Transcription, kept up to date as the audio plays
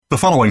The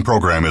following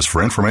program is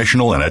for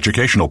informational and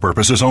educational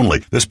purposes only.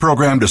 This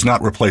program does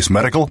not replace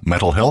medical,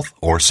 mental health,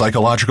 or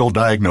psychological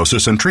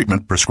diagnosis and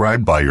treatment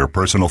prescribed by your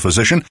personal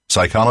physician,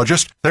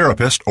 psychologist,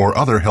 therapist, or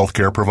other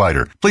healthcare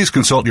provider. Please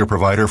consult your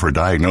provider for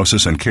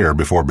diagnosis and care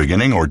before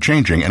beginning or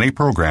changing any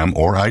program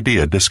or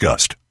idea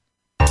discussed.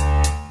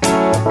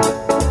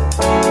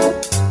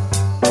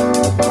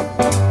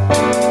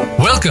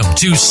 Welcome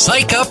to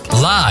Psych Up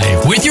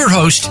Live with your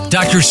host,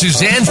 Dr.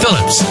 Suzanne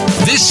Phillips.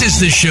 This is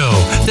the show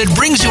that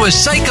brings you a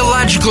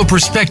psychological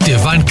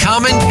perspective on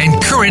common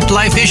and current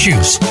life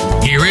issues.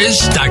 Here is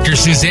Dr.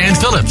 Suzanne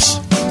Phillips.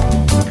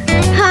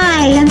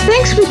 Hi, and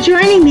thanks for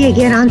joining me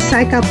again on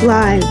Psych Up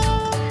Live.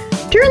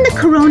 During the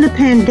corona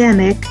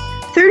pandemic,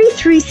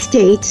 33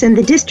 states and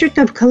the District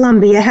of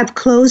Columbia have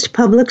closed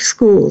public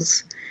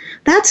schools.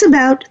 That's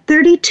about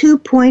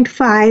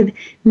 32.5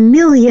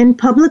 million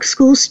public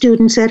school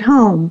students at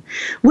home.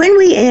 When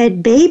we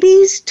add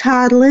babies,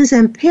 toddlers,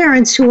 and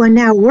parents who are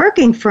now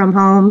working from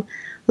home,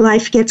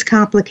 life gets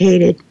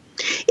complicated.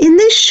 In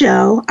this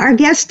show, our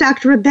guest,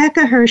 Dr.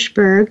 Rebecca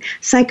Hershberg,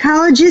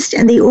 psychologist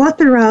and the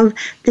author of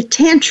the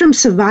Tantrum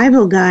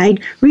Survival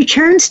Guide,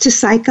 returns to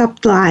Psych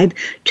Up Live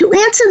to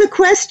answer the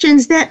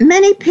questions that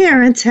many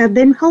parents have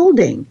been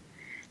holding.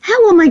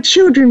 How will my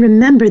children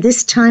remember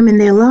this time in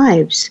their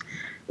lives?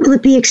 Will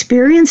it be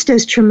experienced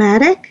as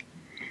traumatic?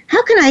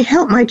 How can I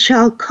help my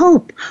child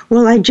cope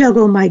while I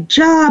juggle my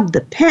job,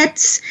 the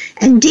pets,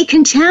 and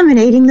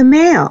decontaminating the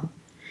mail?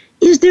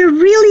 Is there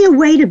really a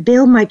way to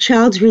build my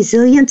child's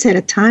resilience at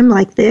a time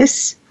like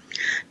this?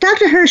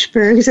 Dr.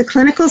 Hershberg is a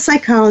clinical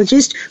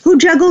psychologist who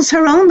juggles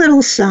her own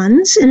little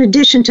sons in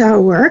addition to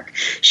her work.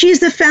 She is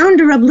the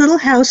founder of Little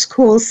House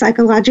Calls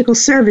Psychological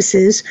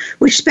Services,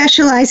 which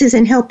specializes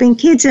in helping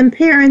kids and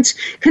parents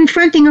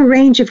confronting a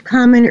range of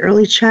common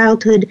early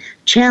childhood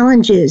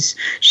challenges.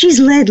 She's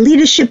led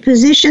leadership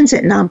positions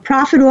at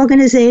nonprofit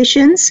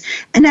organizations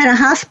and at a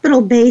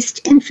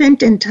hospital-based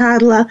infant and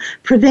toddler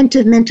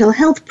preventive mental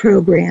health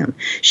program.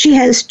 She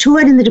has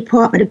taught in the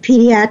Department of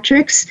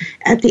Pediatrics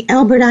at the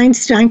Albert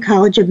Einstein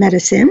College of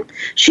Medicine.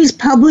 She's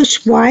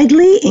published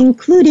widely,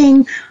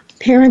 including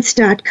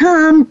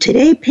Parents.com,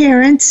 Today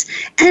Parents,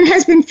 and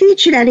has been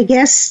featured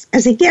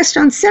as a guest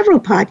on several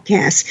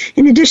podcasts,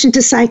 in addition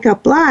to Psych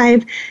Up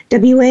Live,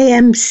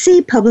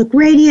 WAMC Public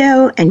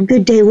Radio, and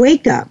Good Day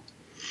Wake Up.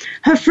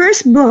 Her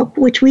first book,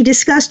 which we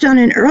discussed on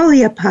an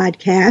earlier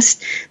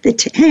podcast, The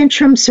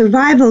Tantrum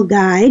Survival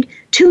Guide,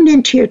 Tune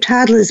into your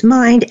toddler's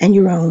mind and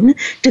your own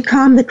to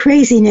calm the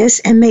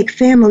craziness and make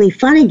family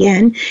fun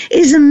again,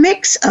 is a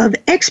mix of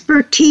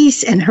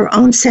expertise and her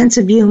own sense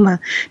of humor.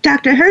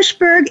 Dr.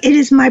 Hershberg, it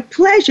is my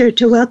pleasure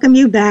to welcome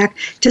you back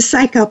to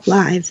Psych Up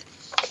Live.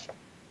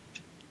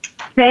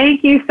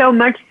 Thank you so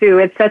much, Sue.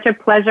 It's such a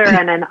pleasure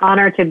and an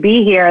honor to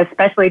be here,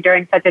 especially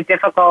during such a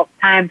difficult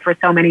time for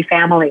so many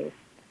families.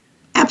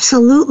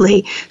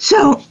 Absolutely.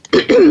 So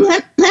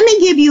let me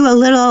give you a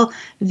little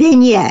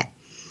vignette.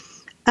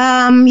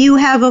 You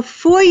have a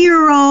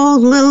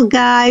 4-year-old little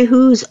guy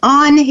who's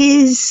on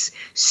his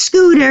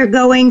scooter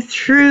going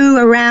through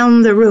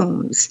around the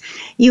rooms.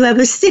 You have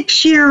a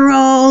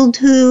 6-year-old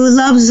who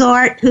loves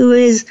art, who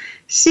is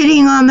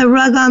sitting on the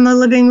rug on the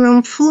living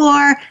room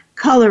floor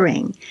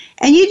coloring.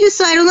 And you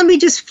decide, let me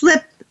just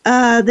flip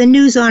the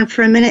news on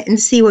for a minute and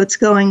see what's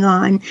going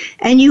on.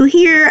 And you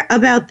hear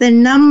about the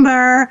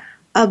number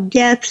of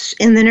deaths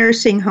in the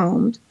nursing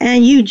homes.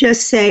 And you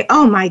just say,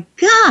 oh my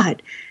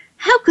God,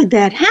 how could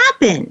that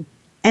happen?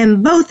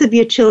 And both of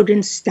your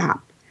children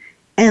stop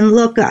and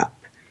look up.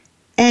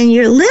 And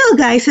your little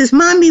guy says,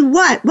 Mommy,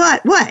 what?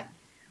 Where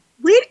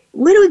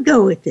do we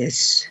go with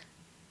this?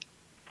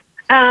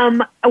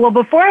 Well,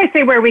 before I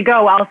say where we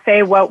go, I'll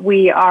say what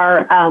we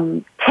are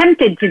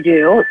tempted to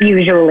do,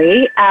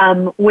 usually,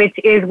 which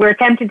is we're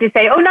tempted to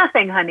say, oh,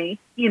 nothing, honey,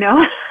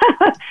 oh,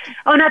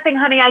 nothing,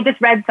 honey, I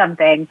just read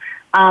something.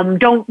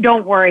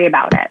 Don't worry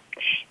about it.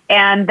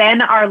 And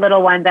then our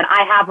little ones, and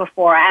I have a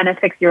 4 and a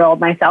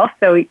 6-year-old myself,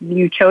 so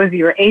you chose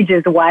your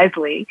ages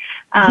wisely.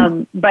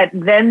 But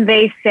then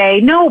they say,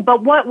 no,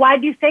 but why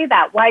do you say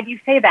that? Why do you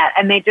say that?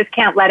 And they just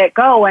can't let it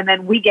go. And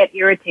then we get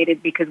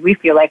irritated because we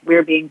feel like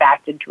we're being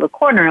backed into a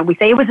corner. And we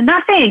say, it was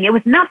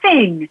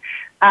nothing.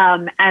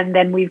 And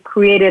then we've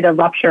created a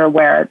rupture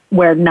where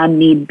none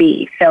need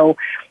be. So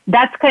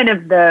that's kind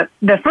of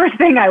the first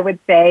thing I would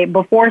say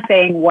before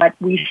saying what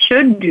we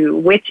should do,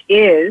 which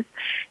is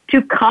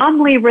to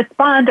calmly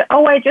respond,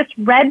 oh, I just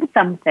read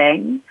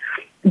something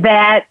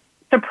that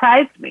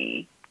surprised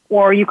me.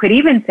 Or you could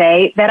even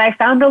say that I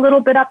found a little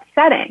bit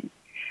upsetting.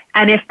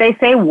 And if they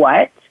say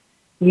what,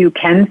 you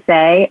can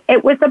say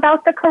it was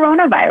about the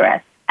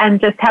coronavirus and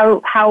just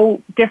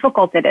how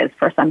difficult it is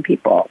for some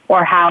people,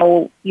 or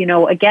how,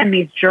 again,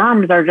 these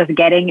germs are just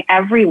getting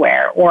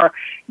everywhere. Or,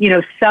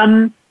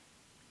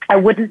 I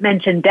wouldn't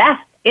mention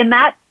death in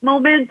that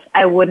moment.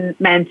 I wouldn't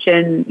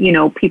mention,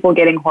 people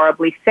getting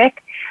horribly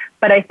sick.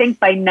 But I think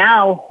by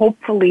now,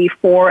 hopefully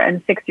 4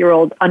 and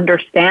 6-year-olds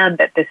understand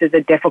that this is a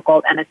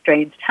difficult and a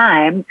strange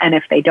time. And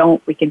if they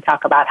don't, we can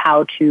talk about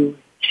how to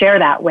share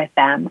that with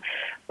them.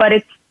 But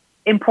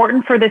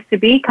important for this to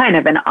be kind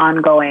of an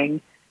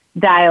ongoing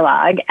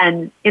dialogue.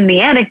 And in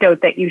the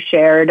anecdote that you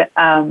shared,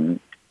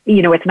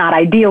 it's not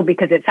ideal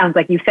because it sounds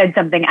like you said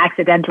something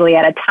accidentally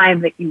at a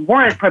time that you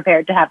weren't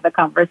prepared to have the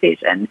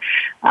conversation.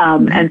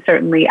 And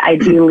certainly,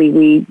 ideally,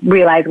 we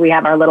realize we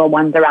have our little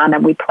ones around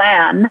and we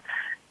plan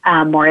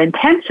more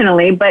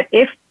intentionally. But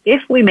if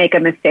we make a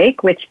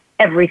mistake, which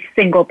every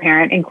single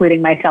parent,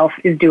 including myself,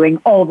 is doing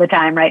all the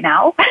time right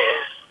now,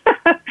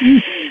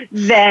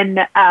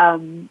 then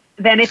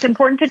it's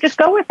important to just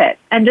go with it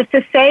and just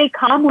to say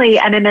calmly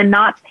and in a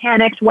not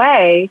panicked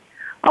way,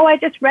 oh, I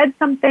just read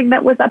something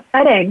that was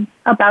upsetting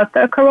about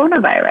the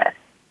coronavirus.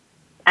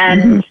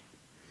 And,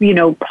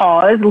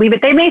 pause, leave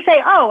it. They may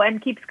say, oh, and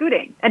keep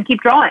scooting and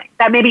keep drawing.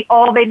 That may be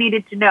all they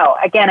needed to know.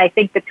 Again, I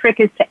think the trick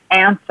is to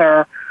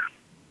answer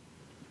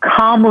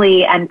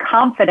calmly and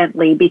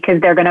confidently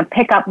because they're going to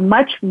pick up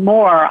much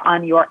more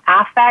on your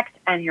affect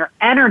and your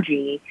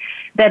energy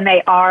than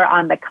they are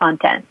on the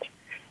content.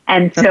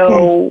 And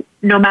so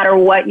no matter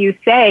what you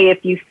say,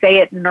 if you say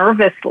it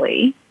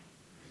nervously,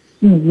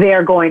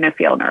 they're going to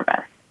feel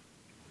nervous.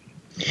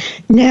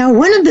 Now,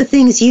 one of the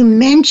things you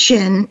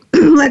mention,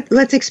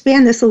 let's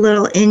expand this a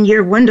little in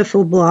your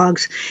wonderful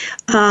blogs,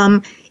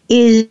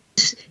 is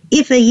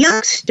if a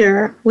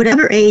youngster,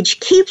 whatever age,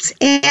 keeps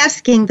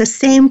asking the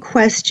same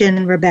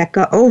question,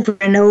 Rebecca, over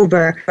and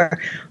over,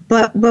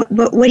 but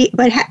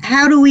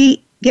how do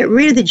we get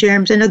rid of the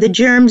germs? I know the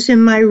germs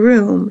in my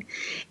room,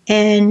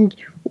 and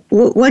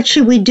what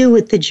should we do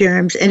with the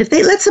germs? And if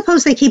let's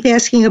suppose they keep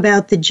asking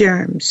about the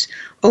germs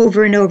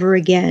over and over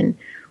again,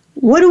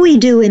 what do we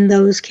do in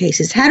those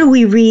cases? How do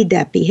we read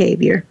that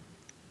behavior?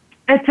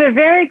 It's a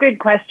very good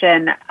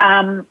question.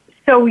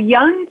 So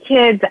young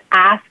kids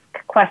ask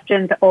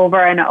questions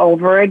over and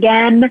over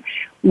again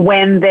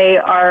when they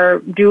are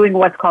doing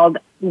what's called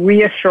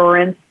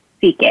reassurance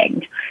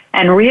seeking.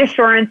 And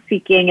reassurance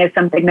seeking is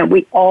something that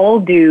we all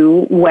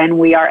do when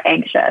we are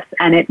anxious.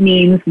 And it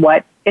means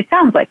what it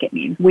sounds like it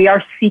means. We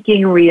are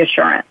seeking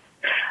reassurance.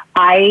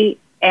 I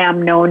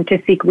am known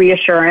to seek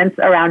reassurance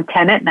around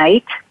 10 at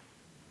night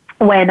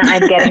when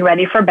I'm getting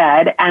ready for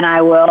bed. And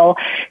I will,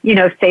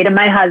 say to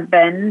my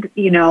husband,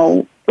 we're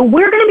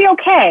going to be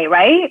okay,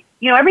 right?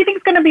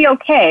 Everything's going to be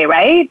okay,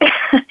 right?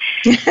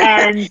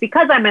 And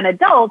because I'm an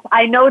adult,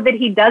 I know that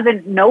he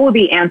doesn't know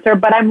the answer,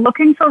 but I'm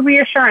looking for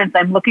reassurance.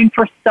 I'm looking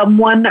for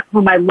someone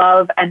whom I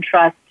love and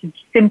trust to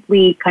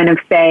simply kind of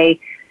say,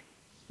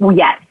 well,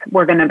 yes,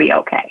 we're going to be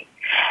okay.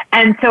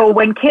 And so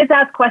when kids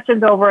ask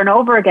questions over and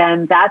over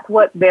again, that's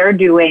what they're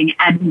doing.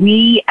 And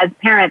we as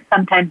parents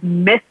sometimes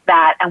miss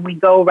that and we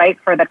go right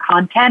for the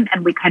content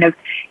and we kind of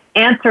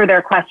answer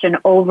their question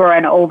over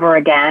and over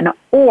again,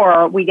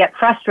 or we get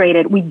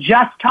frustrated. We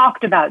just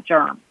talked about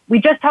germs.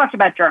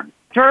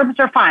 Germs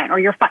are fine, or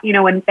you're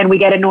fine, and we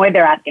get annoyed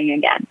they're asking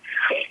again.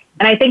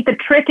 And I think the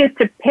trick is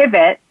to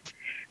pivot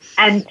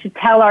and to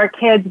tell our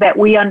kids that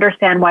we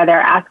understand why they're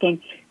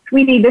asking.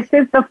 Sweetie, this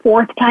is the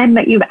 4th time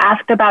that you've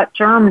asked about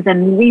germs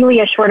in really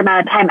a short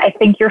amount of time. I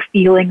think you're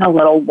feeling a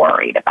little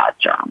worried about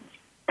germs.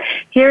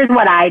 Here's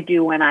what I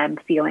do when I'm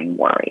feeling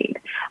worried.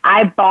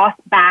 I boss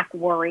back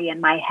worry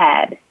in my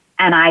head.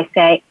 And I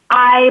say,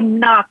 I'm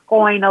not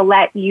going to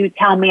let you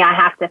tell me I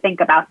have to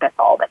think about this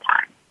all the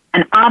time.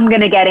 And I'm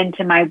going to get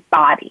into my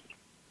body.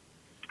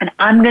 And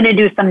I'm going to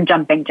do some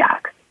jumping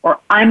jacks. Or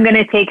I'm going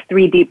to take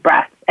 3 deep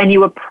breaths. And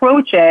you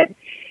approach it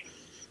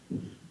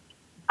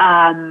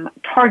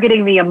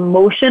targeting the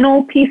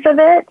emotional piece of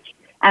it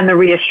and the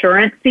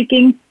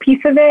reassurance-seeking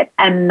piece of it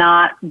and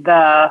not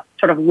the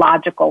sort of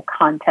logical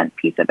content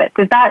piece of it.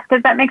 Does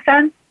that make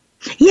sense?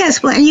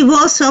 Yes, well, and you've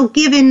also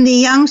given the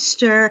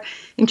youngster,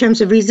 in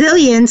terms of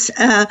resilience,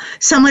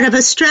 somewhat of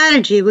a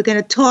strategy. We're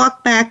going to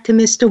talk back to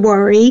Mr.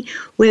 Worry.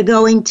 We're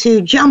going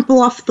to jump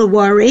off the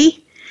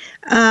worry.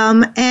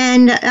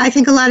 And I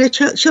think a lot of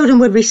children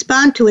would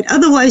respond to it.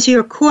 Otherwise,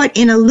 you're caught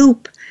in a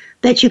loop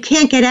that you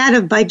can't get out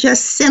of by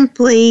just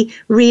simply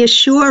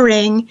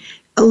reassuring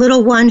a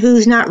little one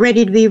who's not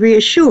ready to be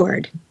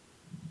reassured.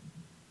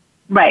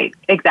 Right,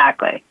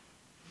 exactly.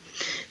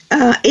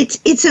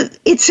 It's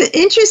an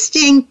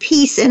interesting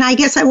piece, and I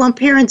guess I want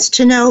parents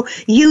to know,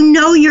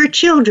 your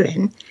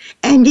children,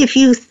 and if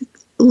you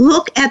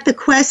look at the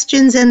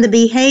questions and the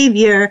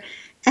behavior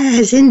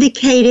as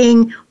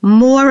indicating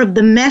more of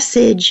the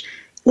message,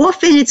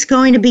 often it's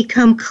going to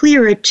become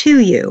clearer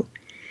to you.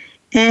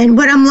 And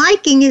what I'm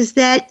liking is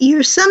that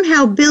you're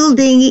somehow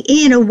building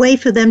in a way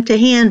for them to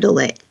handle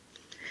it.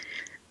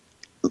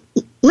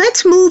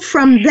 Let's move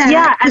from that.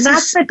 Yeah, and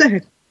that's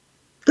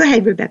Go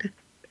ahead, Rebecca.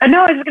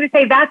 No, I was going to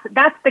say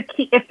that's the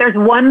key. If there's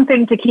one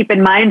thing to keep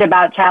in mind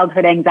about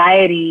childhood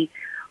anxiety,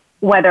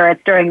 whether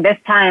it's during this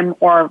time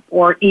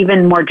or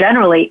even more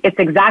generally, it's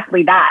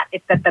exactly that.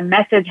 It's that the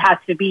message has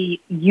to be,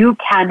 you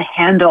can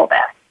handle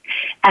this,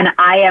 and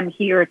I am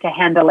here to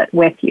handle it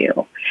with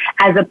you,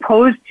 as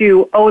opposed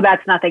to, oh,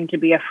 that's nothing to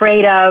be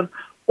afraid of,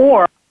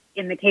 or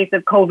in the case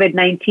of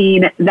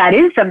COVID-19, that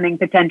is something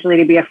potentially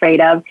to be afraid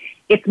of.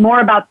 It's more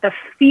about the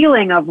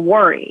feeling of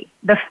worry.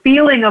 The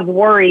feeling of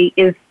worry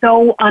is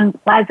so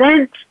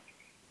unpleasant,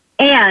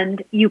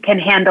 and you can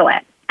handle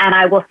it, and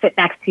I will sit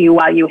next to you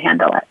while you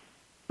handle it.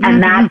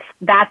 And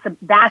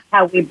that's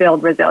how we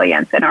build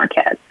resilience in our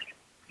kids.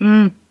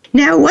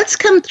 Now, what's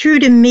come through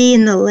to me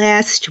in the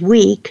last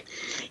week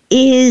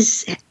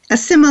is a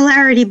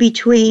similarity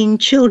between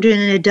children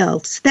and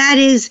adults. That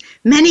is,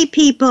 many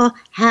people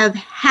have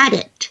had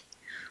it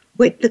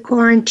with the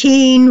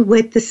quarantine,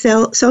 with the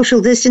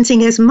social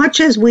distancing. As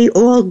much as we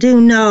all do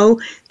know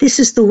this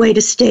is the way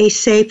to stay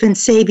safe and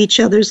save each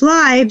other's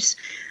lives,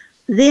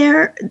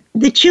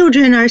 the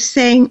children are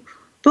saying,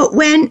 but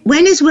when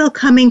is Will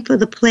coming for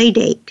the play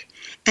date?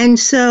 And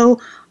so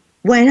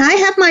when I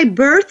have my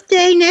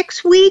birthday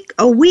next week,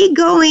 are we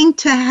going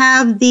to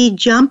have the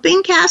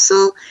jumping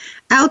castle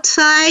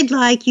outside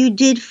like you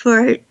did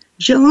for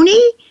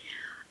Joni?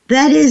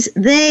 That is,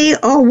 they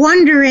are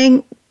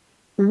wondering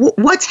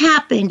what's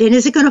happened and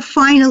is it going to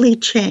finally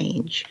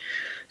change?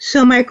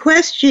 So my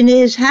question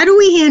is, how do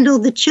we handle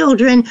the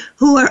children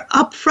who are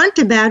upfront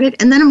about it?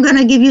 And then I'm going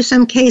to give you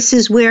some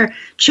cases where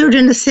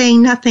children are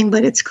saying nothing,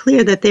 but it's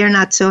clear that they're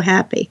not so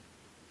happy.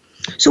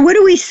 So what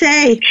do we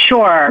say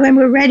when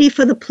we're ready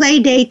for the play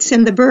dates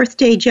and the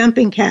birthday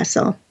jumping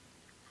castle?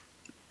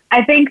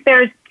 I think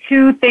there's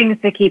two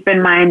things to keep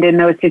in mind in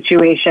those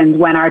situations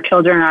when our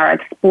children are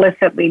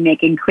explicitly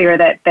making clear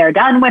that they're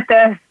done with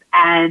this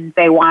and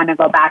they want to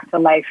go back to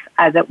life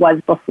as it was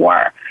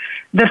before.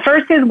 The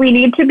first is we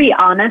need to be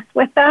honest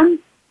with them.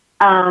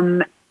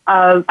 I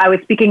was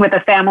speaking with a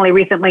family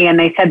recently, and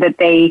they said that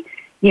they,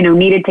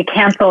 needed to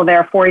cancel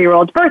their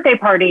 4-year-old's birthday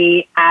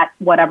party at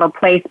whatever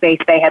play space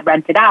they had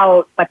rented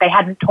out, but they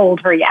hadn't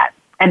told her yet.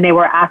 And they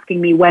were asking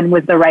me when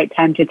was the right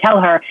time to tell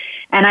her.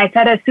 And I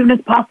said as soon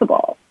as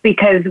possible,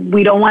 because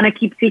we don't want to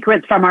keep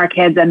secrets from our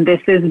kids, and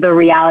this is the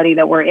reality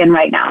that we're in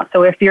right now.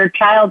 So if your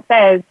child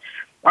says,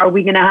 are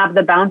we going to have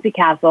the bouncy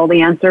castle?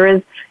 The answer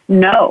is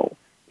no.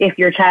 If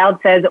your child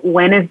says,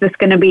 when is this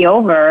going to be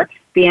over?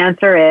 The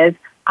answer is,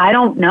 I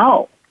don't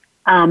know.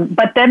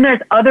 But then there's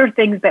other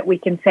things that we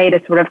can say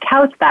to sort of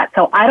couch that.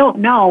 So I don't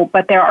know,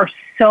 but there are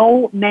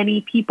so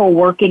many people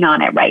working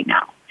on it right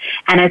now.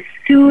 And as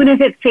soon as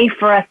it's safe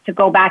for us to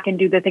go back and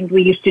do the things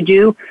we used to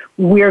do,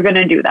 we're going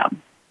to do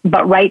them.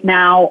 But right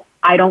now,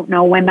 I don't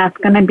know when that's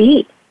going to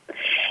be.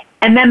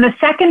 And then the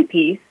second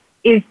piece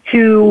is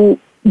to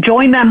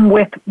join them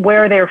with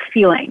where they're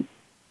feeling,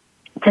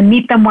 to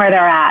meet them where they're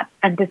at,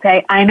 and to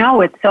say, I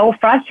know it's so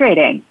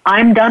frustrating.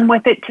 I'm done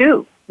with it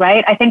too,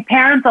 right? I think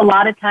parents a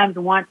lot of times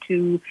want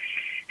to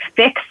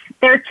fix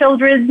their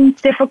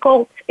children's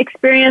difficult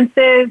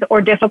experiences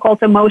or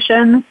difficult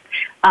emotions.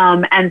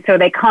 And so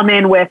they come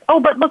in with, oh,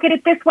 but look at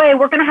it this way.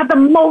 We're going to have the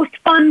most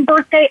fun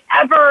birthday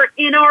ever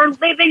in our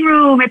living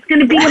room. It's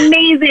going to be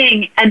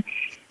amazing.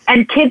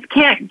 And kids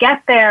can't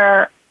get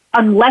there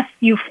unless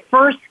you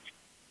first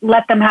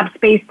let them have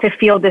space to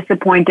feel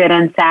disappointed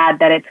and sad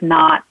that it's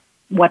not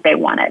what they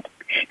wanted.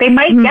 They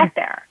might get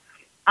there,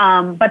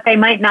 but they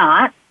might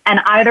not. And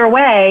either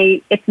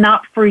way, it's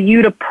not for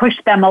you to push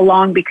them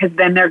along, because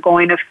then they're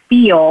going to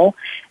feel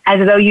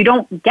as though you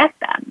don't get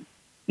them.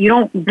 You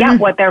don't get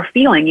what they're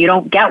feeling. You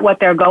don't get what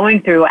they're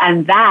going through.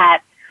 And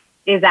that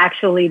is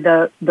actually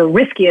the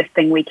riskiest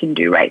thing we can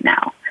do right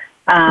now,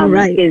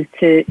 is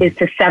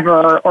to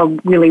sever or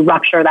really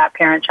rupture that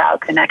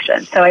parent-child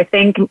connection. So I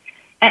think,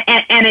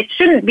 and it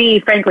shouldn't be,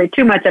 frankly,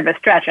 too much of a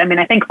stretch. I mean,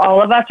 I think all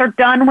of us are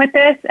done with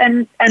this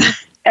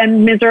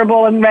and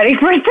miserable and ready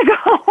for it to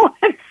go.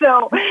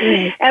 So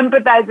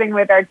empathizing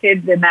with our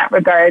kids in that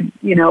regard,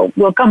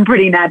 will come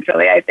pretty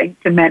naturally, I think,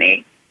 to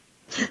many.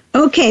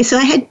 Okay, so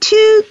I had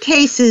two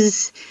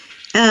cases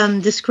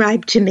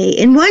described to me.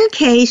 In one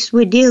case,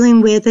 we're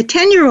dealing with a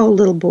 10-year-old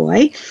little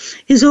boy,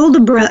 his older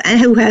brother,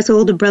 who has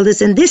older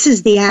brothers, and this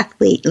is the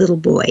athlete little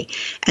boy.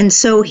 And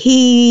so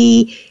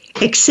he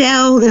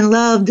excelled and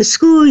loved the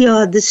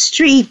schoolyard, the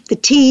street, the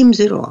teams,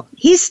 it all.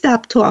 He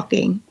stopped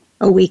talking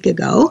a week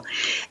ago,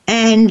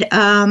 and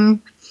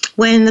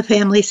when the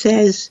family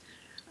says,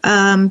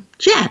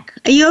 Jack,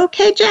 are you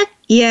okay, Jack?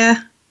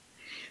 Yeah.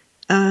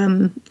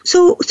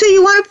 So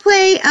you want to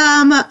play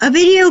a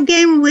video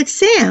game with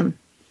Sam?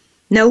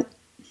 Nope.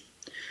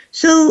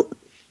 So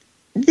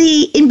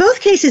in both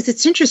cases,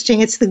 it's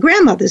interesting. It's the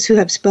grandmothers who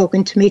have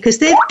spoken to me, because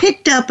they've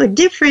picked up a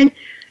different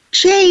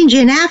change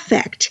in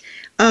affect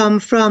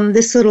from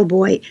this little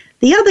boy.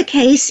 The other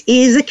case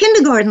is a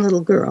kindergarten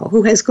little girl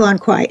who has gone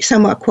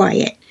somewhat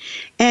quiet,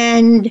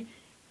 and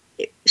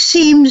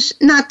seems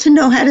not to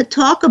know how to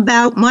talk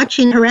about much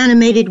in her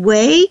animated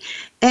way,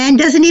 and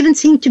doesn't even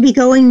seem to be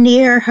going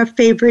near her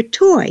favorite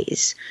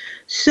toys.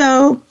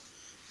 So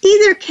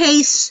either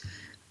case,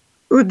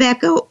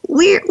 Rebecca,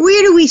 where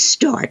do we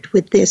start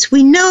with this?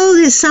 We know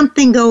there's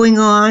something going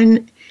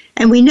on,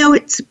 and we know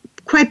it's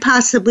quite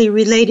possibly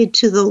related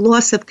to the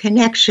loss of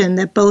connection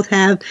that both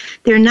have.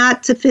 They're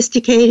not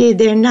sophisticated.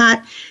 They're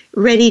not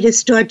ready to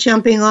start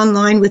jumping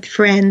online with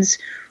friends.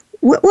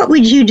 What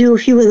would you do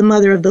if you were the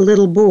mother of the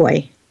little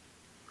boy,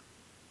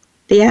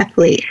 the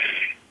athlete?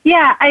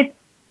 Yeah,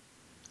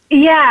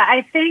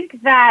 I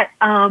think that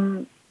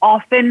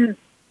often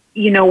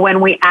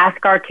when we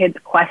ask our kids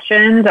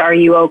questions, are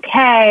you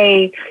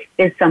okay?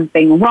 Is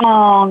something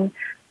wrong?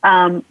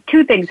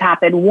 Two things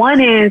happen.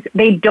 One is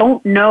they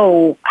don't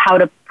know how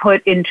to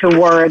put into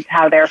words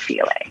how they're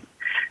feeling.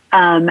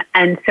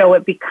 And so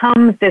it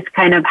becomes this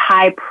kind of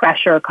high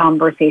pressure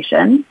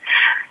conversation.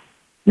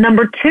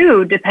 Number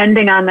two,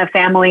 depending on the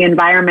family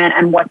environment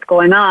and what's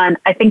going on,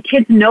 I think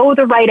kids know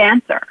the right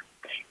answer.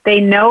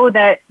 They know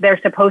that they're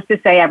supposed to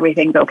say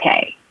everything's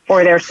okay,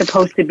 or they're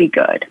supposed to be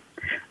good.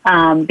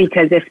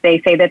 Because if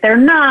they say that they're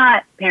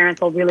not, parents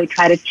will really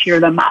try to cheer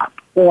them up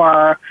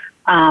or,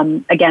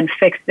 again,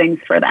 fix things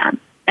for them.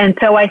 And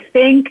so I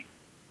think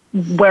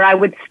where I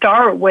would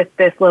start with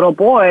this little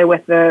boy,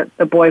 with the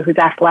boy who's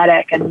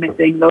athletic and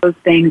missing those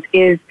things,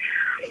 is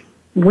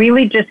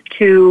really just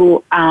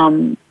to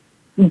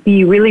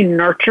be really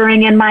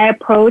nurturing in my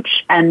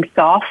approach and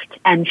soft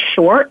and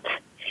short.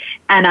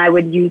 And I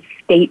would use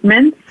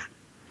statements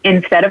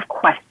instead of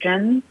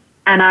questions.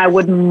 And I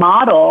would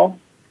model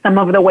some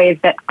of the ways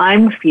that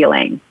I'm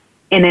feeling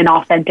in an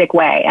authentic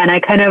way. And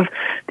the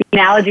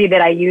analogy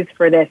that I use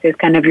for this is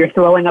kind of you're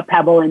throwing a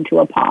pebble into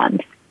a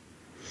pond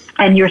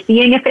and you're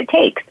seeing if it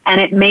takes. And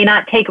it may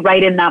not take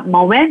right in that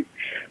moment,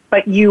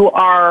 but you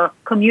are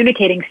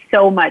communicating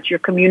so much. You're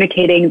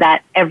communicating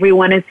that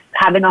everyone is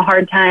having a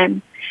hard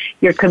time.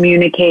 You're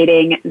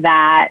communicating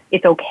that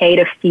it's okay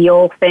to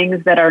feel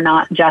things that are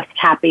not just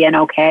happy and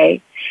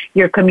okay.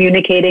 You're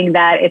communicating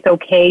that it's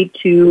okay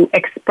to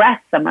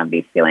express some of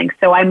these feelings.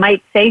 So I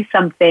might say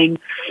something,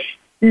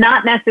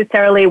 not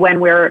necessarily when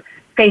we're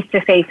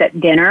face-to-face at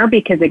dinner,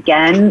 because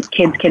again,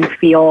 kids can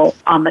feel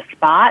on the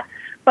spot,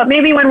 but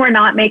maybe when we're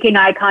not making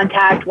eye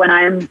contact, when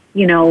I'm,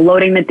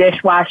 loading the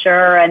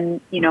dishwasher and,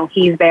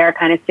 he's there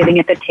kind of sitting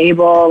at the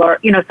table or,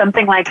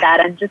 something like that,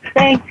 and just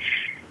saying,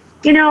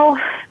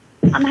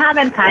 I'm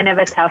having kind of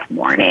a tough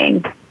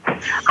morning.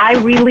 I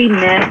really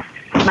miss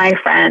my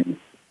friends.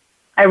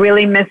 I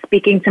really miss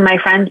speaking to my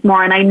friends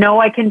more, and I know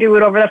I can do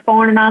it over the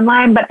phone and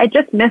online, but I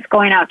just miss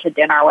going out to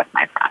dinner with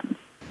my friends.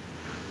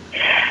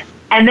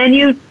 And then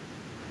you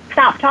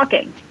stop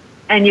talking,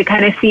 and you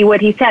kind of see what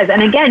he says.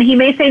 And again, he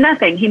may say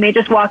nothing. He may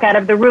just walk out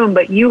of the room,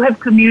 but you have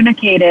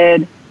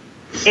communicated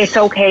it's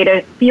okay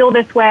to feel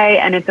this way,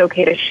 and it's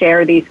okay to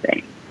share these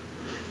things.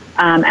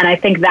 And I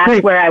think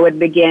that's where I would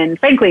begin,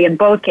 frankly, in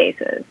both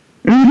cases.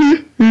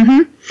 Mm-hmm.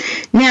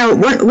 Mm-hmm. Now,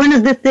 one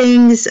of the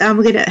things,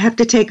 we're going to have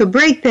to take a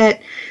break,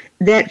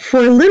 that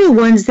for little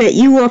ones that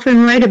you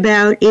often write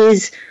about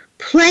is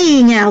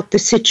playing out the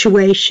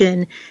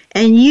situation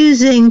and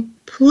using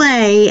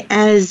play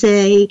as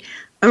a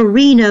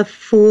arena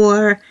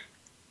for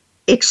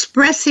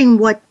expressing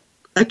what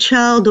a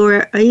child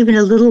or even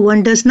a little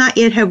one does not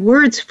yet have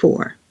words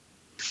for.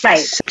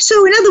 Right.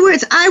 So in other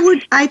words,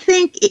 I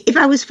think if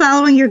I was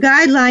following your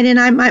guideline,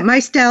 and my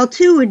style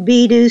too would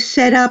be to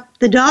set up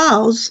the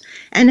dolls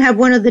and have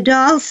one of the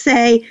dolls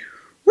say,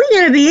 "We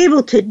got to be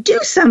able to do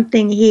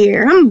something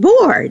here. I'm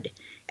bored."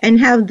 And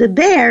have the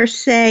bear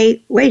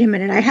say, "Wait a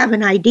minute, I have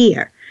an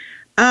idea."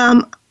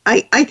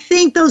 I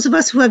think those of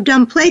us who have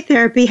done play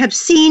therapy have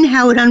seen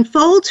how it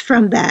unfolds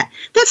from that.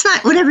 That's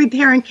not what every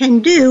parent can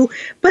do,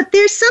 but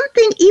there's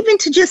something even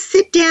to just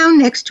sit down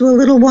next to a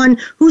little one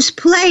who's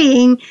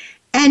playing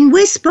and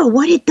whisper,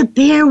 "What did the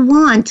bear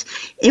want?"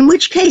 In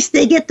which case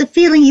they get the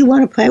feeling, "You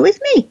want to play with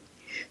me?"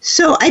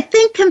 So I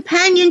think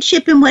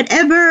companionship in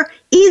whatever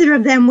either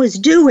of them was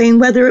doing,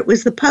 whether it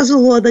was the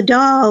puzzle or the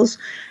dolls,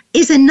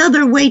 is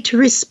another way to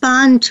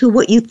respond to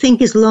what you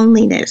think is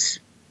loneliness.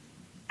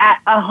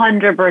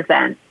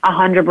 100%.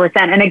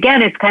 And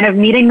again, it's kind of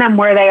meeting them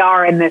where they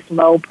are in this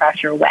low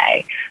pressure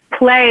way.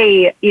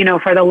 Play,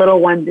 for the little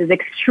ones is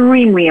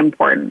extremely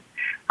important.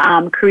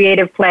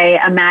 Creative play,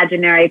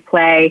 imaginary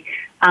play.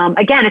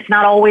 Again, it's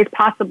not always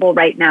possible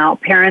right now.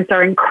 Parents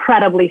are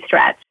incredibly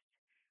stretched.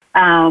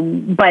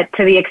 But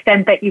to the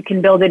extent that you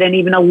can build it in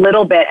even a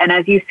little bit, and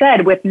as you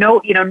said, with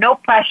no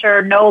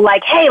pressure, no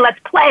like, "Hey, let's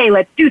play,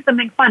 let's do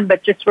something fun,"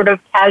 but just sort of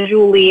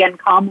casually and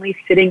calmly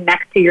sitting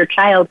next to your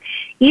child,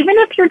 even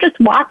if you're just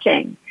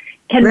watching,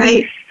 can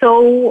be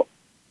so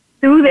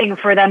soothing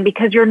for them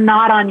because you're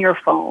not on your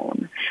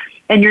phone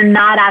and you're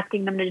not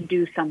asking them to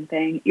do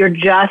something. You're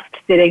just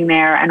sitting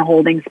there and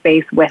holding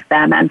space with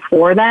them and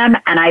for them.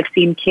 And I've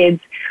seen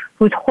kids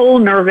whose whole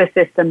nervous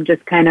system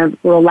just kind of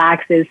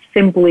relaxes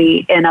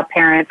simply in a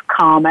parent's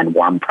calm and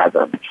warm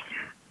presence.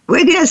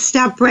 We're going to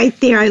stop right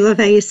there. I love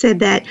how you said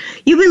that.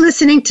 You've been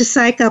listening to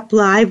Psych Up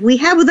Live. We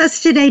have with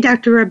us today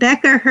Dr.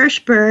 Rebecca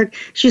Hershberg.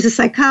 She's a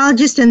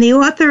psychologist and the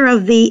author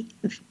of the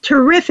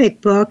terrific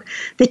book,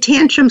 The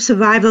Tantrum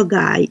Survival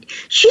Guide.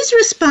 She's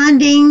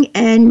responding,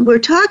 and we're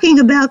talking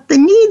about the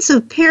needs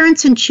of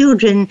parents and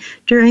children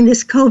during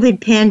this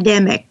COVID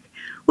pandemic.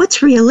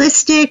 What's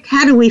realistic?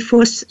 How do we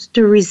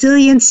foster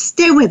resilience?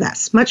 Stay with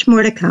us. Much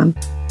more to come.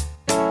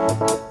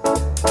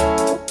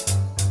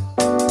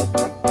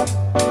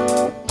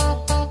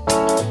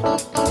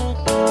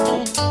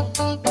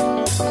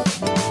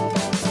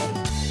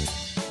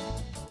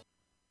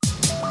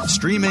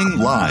 Streaming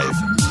live,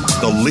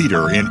 the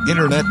leader in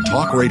Internet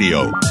talk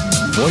radio,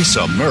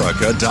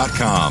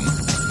 voiceamerica.com.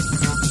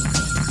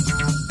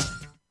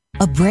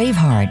 A brave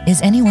heart is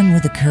anyone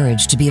with the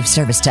courage to be of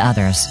service to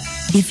others.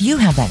 If you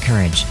have that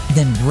courage,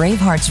 then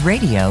Bravehearts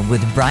Radio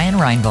with Brian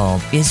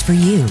Reinbold is for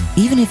you.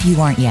 Even if you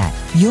aren't yet,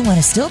 you'll want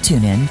to still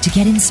tune in to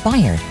get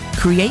inspired,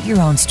 create your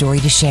own story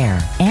to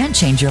share, and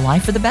change your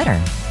life for the better.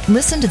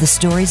 Listen to the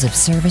stories of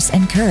service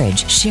and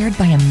courage shared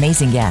by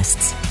amazing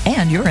guests,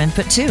 and your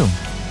input too.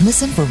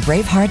 Listen for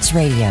Bravehearts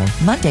Radio,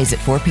 Mondays at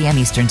 4 p.m.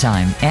 Eastern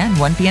Time and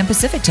 1 p.m.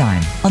 Pacific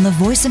Time on the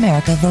Voice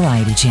America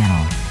Variety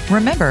Channel.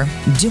 Remember,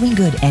 doing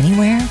good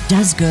anywhere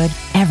does good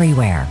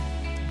everywhere.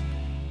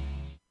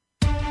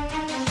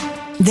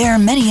 There are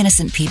many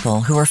innocent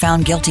people who are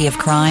found guilty of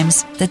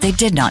crimes that they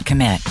did not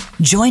commit.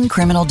 Join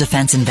criminal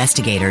defense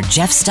investigator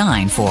Jeff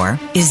Stein for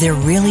Is There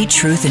Really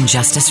Truth and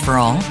Justice for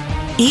All?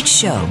 Each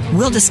show,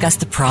 we'll discuss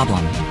the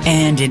problem,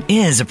 and it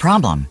is a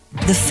problem.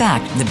 The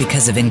fact that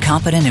because of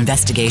incompetent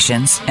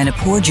investigations and a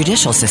poor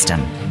judicial system,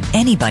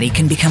 anybody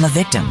can become a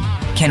victim.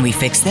 Can we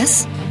fix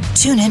this?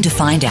 Tune in to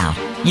find out.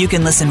 You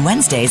can listen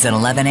Wednesdays at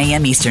 11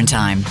 a.m. Eastern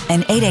Time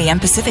and 8 a.m.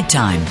 Pacific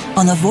Time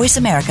on the Voice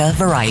America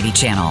Variety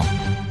Channel.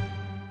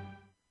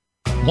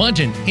 Want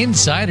an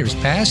insider's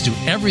pass to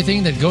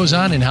everything that goes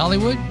on in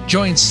Hollywood?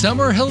 Join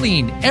Summer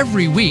Helene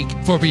every week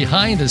for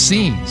Behind the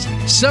Scenes.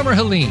 Summer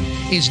Helene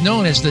is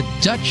known as the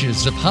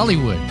Duchess of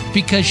Hollywood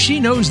because she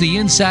knows the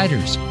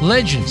insiders,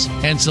 legends,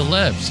 and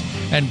celebs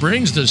and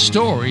brings the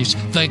stories,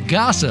 the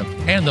gossip,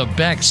 and the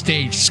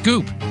backstage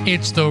scoop.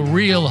 It's the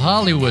real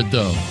Hollywood,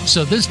 though,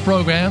 so this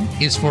program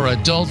is for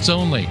adults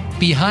only.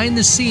 Behind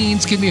the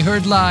Scenes can be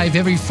heard live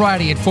every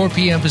Friday at 4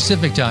 p.m.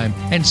 Pacific Time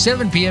and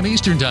 7 p.m.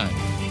 Eastern Time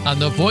on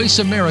the Voice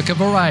America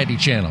Variety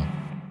Channel.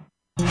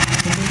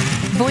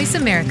 Voice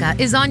America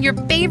is on your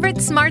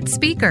favorite smart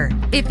speaker.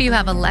 If you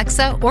have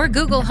Alexa or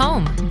Google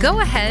Home,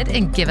 go ahead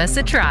and give us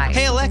a try.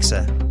 Hey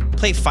Alexa,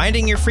 play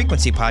Finding Your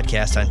Frequency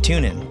podcast on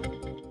TuneIn.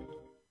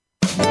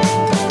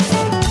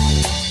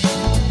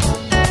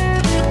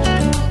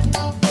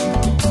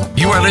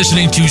 You are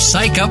listening to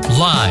Psych Up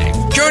Live.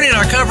 Join in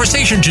our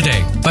conversation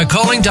today by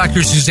calling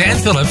Dr. Suzanne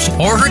Phillips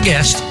or her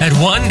guest at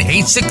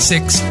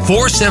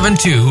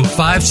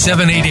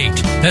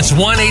 1-866-472-5788. That's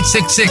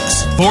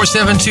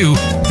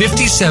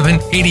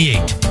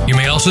 1-866-472-5788. You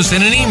may also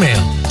send an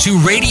email to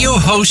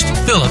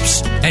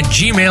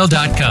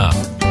radiohostphillips@gmail.com.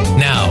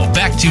 Now,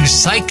 back to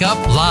Psych Up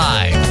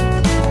Live.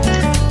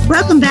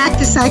 Welcome back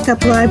to Psych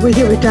Up Live. We're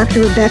here with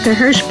Dr. Rebecca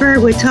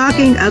Hershberg. We're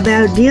talking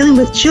about dealing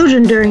with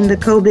children during the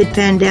COVID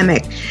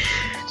pandemic.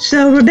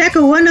 So,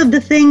 Rebecca, one of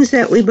the things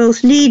that we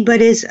both need,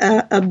 but is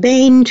a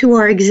bane to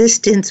our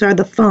existence, are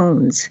the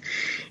phones.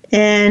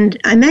 And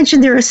I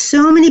mentioned there are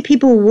so many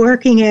people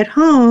working at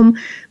home,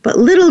 but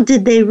little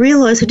did they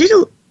realize,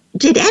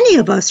 did any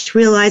of us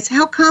realize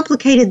how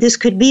complicated this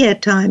could be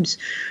at times.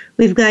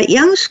 We've got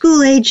young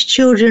school-age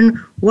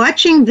children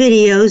watching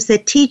videos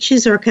that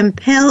teachers are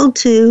compelled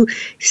to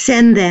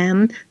send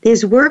them.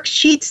 There's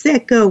worksheets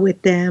that go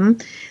with them.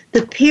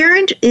 The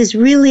parent is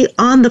really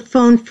on the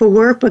phone for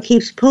work but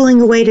keeps pulling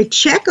away to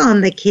check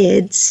on the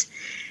kids.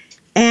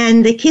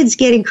 And the kids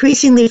get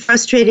increasingly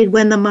frustrated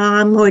when the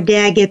mom or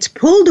dad gets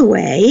pulled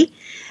away.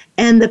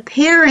 And the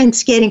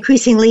parents get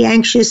increasingly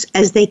anxious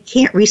as they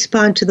can't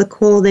respond to the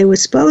call they were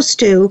supposed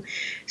to.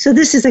 So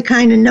this is a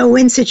kind of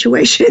no-win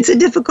situation. It's a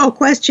difficult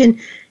question.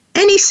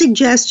 Any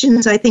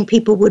suggestions I think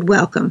people would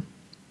welcome?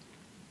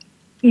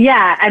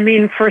 Yeah, I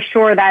mean, for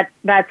sure, that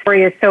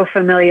story is so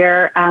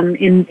familiar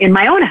in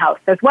my own house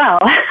as well.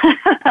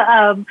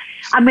 I'm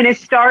going to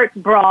start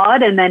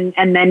broad and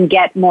then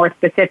get more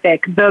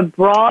specific. The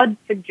broad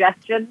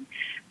suggestion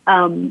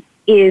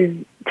is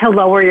to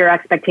lower your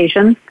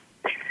expectations.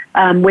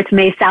 Which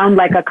may sound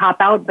like a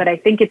cop-out, but I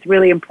think it's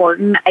really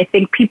important. I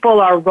think people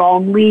are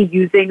wrongly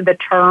using the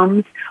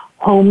terms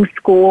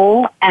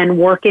homeschool and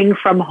working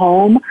from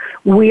home.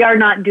 We are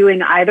not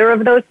doing either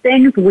of those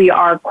things. We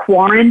are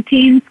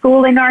quarantine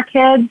schooling our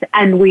kids,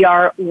 and we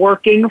are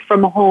working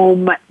from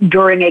home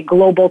during a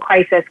global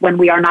crisis when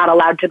we are not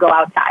allowed to go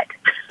outside.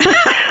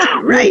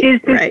 Right. Which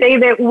is to say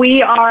that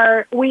we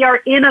are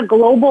in a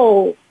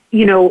global,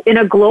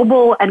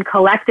 and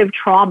collective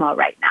trauma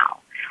right now.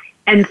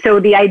 And so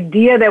the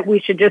idea that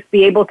we should just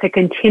be able to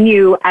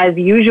continue as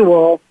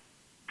usual,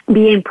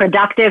 being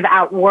productive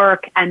at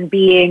work and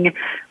being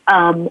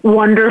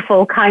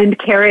wonderful, kind,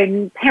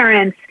 caring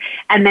parents,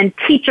 and then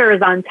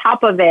teachers on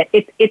top of it,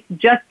 it's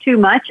just too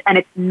much and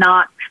it's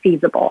not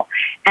feasible.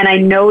 And I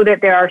know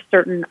that there are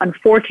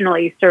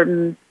unfortunately,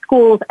 certain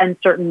schools and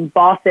certain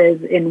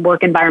bosses in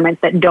work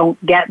environments that don't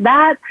get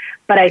that.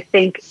 But I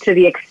think to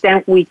the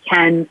extent we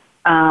can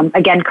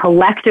again,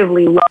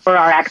 collectively lower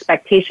our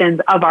expectations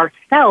of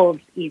ourselves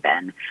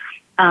even.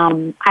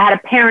 I had a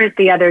parent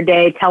the other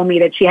day tell me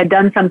that she had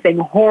done something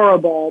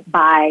horrible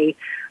by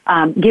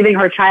giving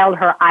her child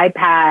her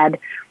iPad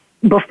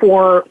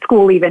before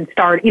school even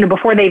started,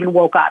 before they even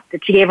woke up,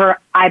 that she gave her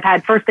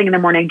iPad first thing in the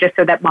morning just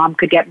so that mom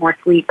could get more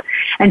sleep.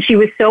 And she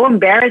was so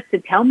embarrassed to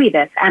tell me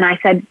this. And I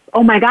said,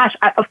 oh my gosh,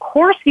 of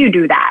course you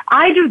do that.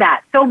 I do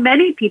that. So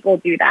many people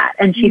do that.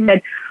 And she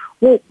said,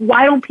 well,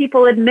 why don't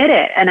people admit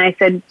it? And I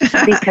said,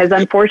 because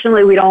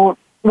unfortunately we don't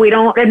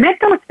admit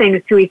those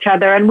things to each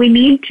other, and we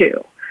need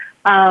to.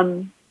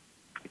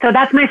 So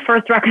that's my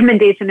first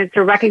recommendation, is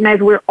to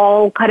recognize we're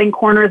all cutting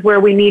corners where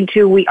we need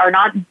to. We are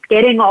not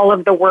getting all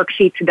of the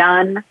worksheets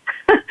done.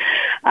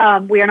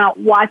 We are not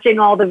watching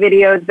all the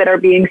videos that are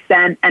being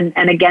sent.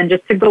 And again,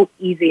 just to go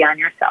easy on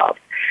yourselves.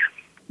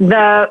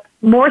 The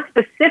more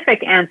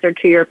specific answer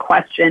to your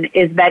question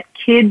is that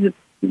kids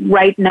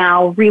right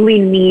now really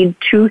need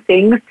two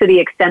things to the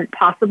extent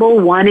possible.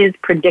 One is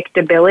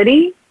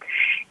predictability,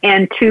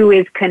 and two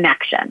is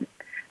connection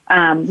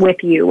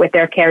with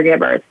their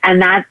caregivers.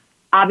 And that,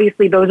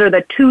 obviously, those are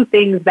the two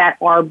things that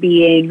are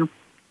being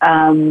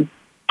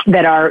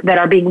that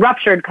are being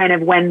ruptured kind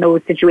of when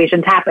those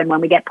situations happen,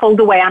 when we get pulled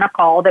away on a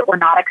call that we're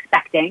not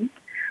expecting,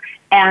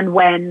 and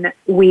when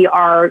we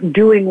are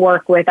doing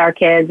work with our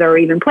kids or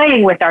even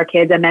playing with our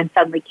kids and then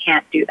suddenly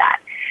can't do that.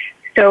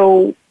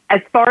 So as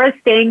far as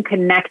staying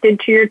connected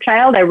to your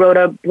child, I wrote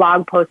a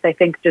blog post, I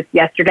think, just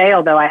yesterday,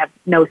 although I have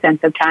no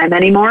sense of time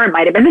anymore. It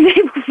might have been the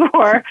day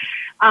before,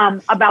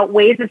 about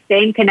ways of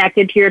staying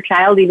connected to your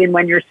child even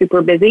when you're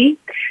super busy.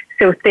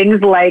 So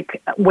things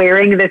like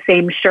wearing the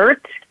same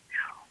shirt,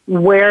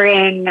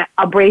 wearing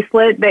a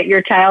bracelet that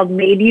your child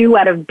made you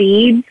out of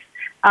beads,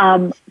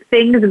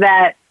 things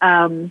that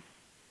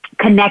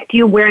connect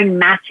you, wearing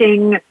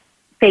matching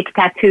fake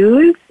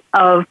tattoos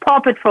of Paw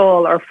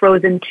Patrol or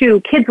Frozen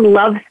 2. Kids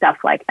love stuff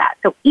like that.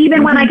 So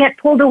even when I get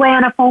pulled away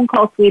on a phone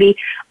call, sweetie,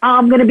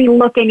 I'm going to be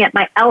looking at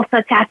my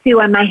Elsa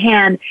tattoo on my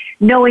hand,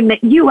 knowing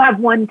that you have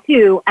one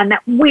too, and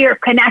that we're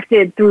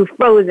connected through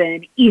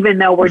Frozen, even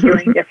though we're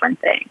doing different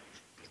things.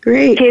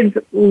 Great. Kids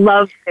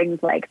love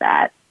things like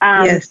that.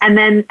 Yes. And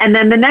then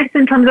the next,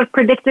 in terms of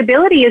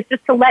predictability, is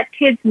just to let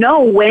kids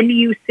know when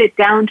you sit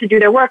down to do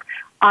their work,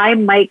 I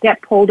might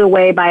get pulled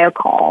away by a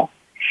call.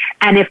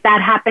 And if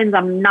that happens,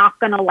 I'm not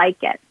going to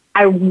like it.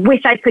 I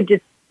wish I could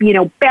just,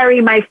 bury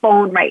my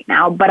phone right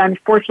now, but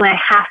unfortunately I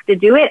have to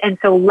do it. And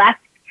so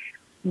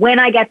when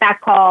I get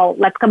that call,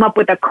 let's come up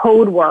with a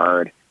code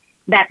word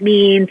that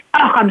means,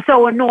 oh, I'm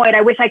so annoyed.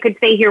 I wish I could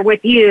stay here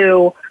with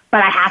you,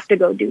 but I have to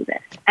go do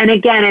this. And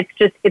again,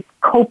 it's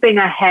coping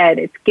ahead.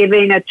 It's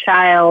giving a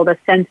child a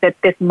sense that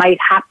this might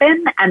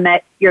happen and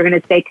that you're going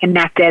to stay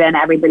connected and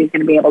everybody's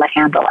going to be able to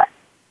handle it.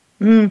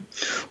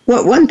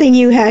 Well, one thing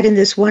you had in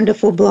this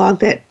wonderful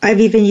blog that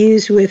I've even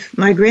used with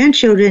my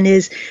grandchildren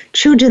is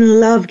children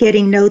love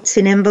getting notes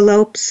in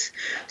envelopes.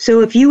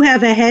 So if you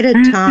have ahead of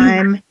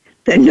time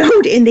the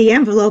note in the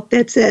envelope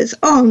that says,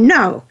 oh,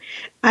 no,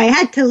 I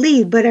had to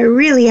leave, but I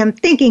really am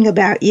thinking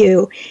about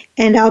you,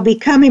 and I'll be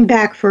coming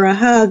back for a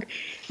hug,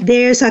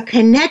 there's a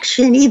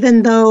connection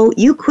even though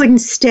you couldn't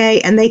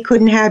stay and they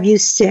couldn't have you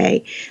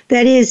stay.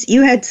 That is,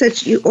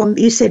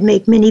 you said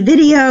make mini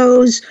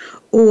videos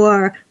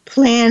or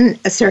plan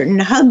a certain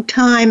hug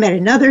time at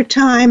another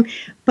time.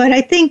 But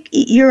I think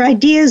your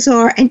ideas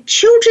are, and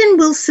children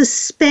will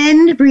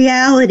suspend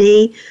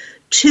reality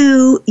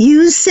to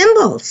use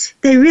symbols.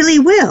 They really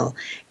will.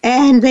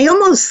 And they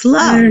almost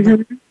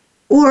love.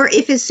 Or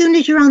if as soon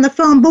as you're on the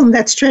phone, boom,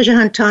 that's treasure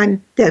hunt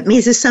time. That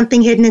means there's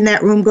something hidden in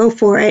that room. Go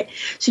for it.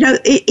 So,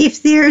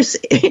 if there's,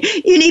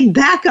 you need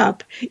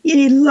backup. You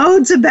need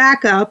loads of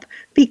backup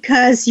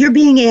because you're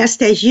being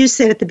asked, as you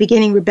said at the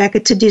beginning, Rebecca,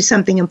 to do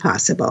something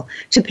impossible,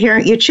 to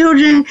parent your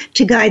children,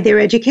 to guide their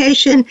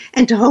education,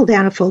 and to hold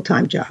down a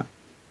full-time job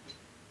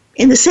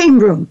in the same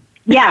room.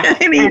 Yeah.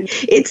 I mean,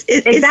 it's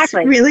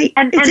exactly. It's really,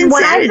 and insanity.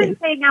 What I've been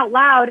saying out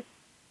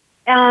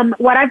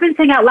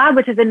loud,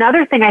 which is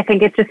another thing I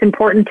think it's just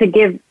important to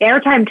give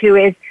airtime to,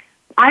 is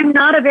I'm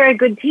not a very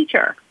good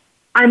teacher.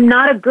 I'm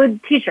not a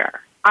good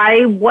teacher.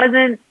 I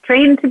wasn't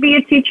trained to be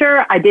a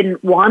teacher. I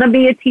didn't want to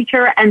be a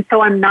teacher, and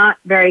so I'm not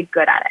very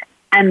good at it.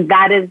 And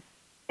that is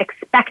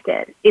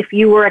expected. If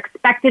you were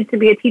expected to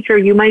be a teacher,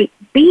 you might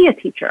be a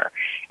teacher.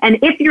 And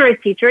if you're a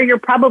teacher, you're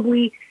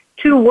probably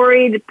too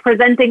worried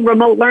presenting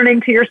remote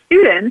learning to your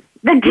students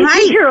than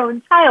teaching your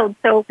own child.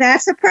 So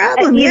that's a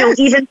problem.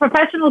 Even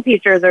professional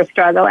teachers are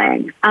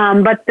struggling.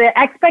 But the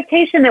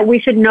expectation that we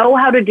should know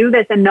how to do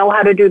this and know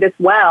how to do this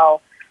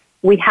well,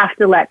 we have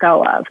to let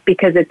go of,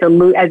 because it's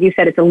as you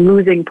said, it's a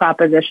losing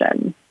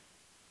proposition.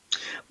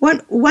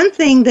 One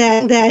thing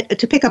that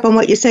to pick up on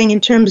what you're saying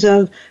in terms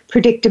of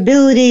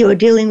predictability or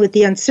dealing with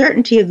the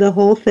uncertainty of the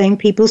whole thing,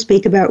 people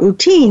speak about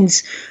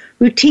routines.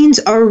 Routines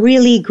are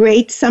really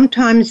great.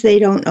 Sometimes they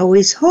don't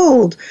always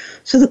hold.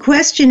 So the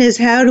question is,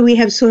 how do we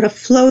have sort of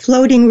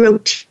floating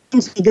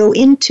routines we go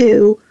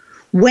into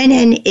when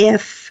and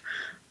if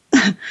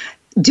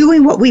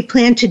doing what we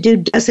plan to do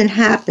doesn't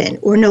happen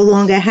or no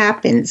longer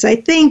happens? I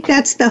think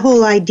that's the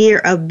whole idea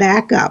of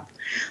backup.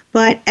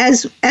 But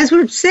as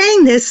we're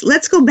saying this,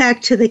 let's go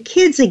back to the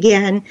kids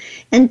again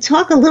and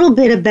talk a little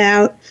bit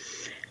about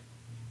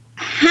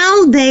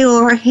how they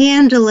are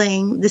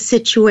handling the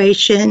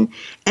situation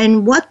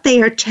and what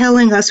they are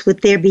telling us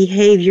with their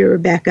behavior,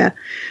 Rebecca.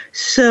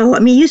 So,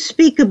 you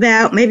speak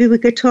about, maybe we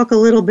could talk a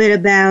little bit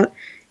about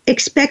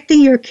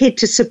expecting your kid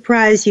to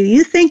surprise you.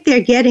 You think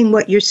they're getting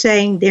what you're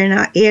saying, they're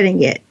not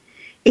getting it.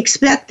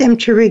 Expect them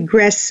to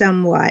regress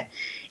somewhat.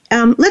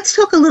 Let's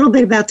talk a little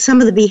bit about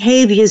some of the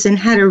behaviors and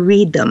how to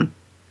read them.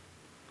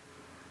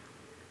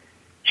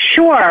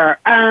 Sure.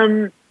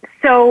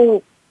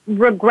 So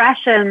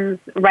regressions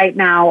right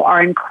now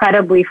are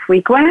incredibly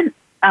frequent,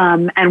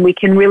 and we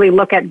can really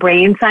look at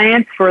brain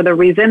science for the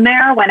reason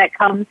there when it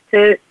comes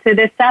to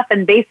this stuff.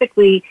 And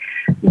basically,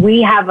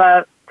 we have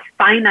a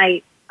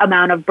finite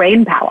amount of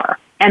brain power.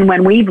 And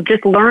when we've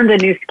just learned a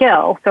new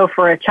skill, so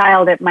for a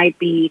child, it might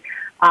be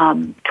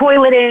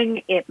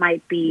toileting, it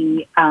might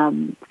be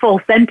full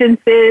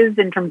sentences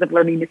in terms of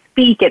learning to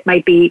speak, it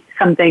might be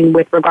something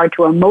with regard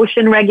to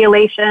emotion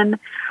regulation.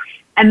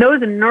 And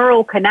those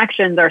neural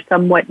connections are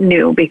somewhat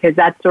new because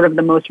that's sort of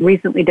the most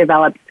recently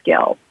developed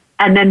skill.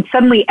 And then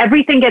suddenly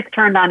everything gets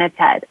turned on its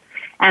head,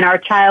 and our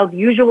child's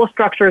usual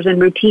structures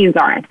and routines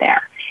aren't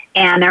there.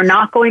 And they're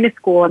not going to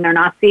school, and they're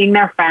not seeing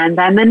their friends,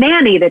 and the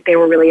nanny that they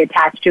were really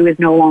attached to is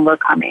no longer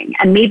coming.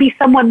 And maybe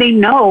someone they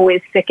know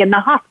is sick in the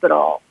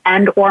hospital,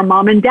 and or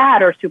mom and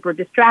dad are super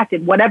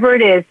distracted. Whatever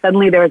it is,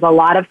 suddenly there's a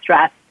lot of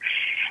stress.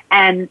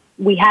 And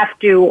we have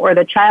to, or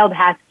the child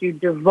has to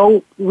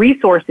devote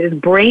resources,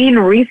 brain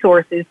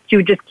resources,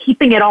 to just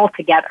keeping it all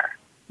together,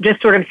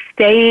 just sort of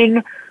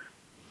staying,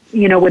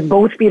 with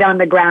both feet on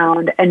the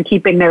ground and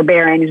keeping their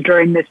bearings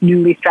during this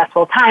newly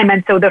stressful time.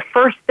 And so the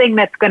first thing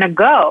that's going to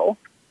go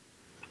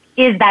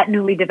is that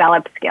newly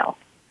developed skill.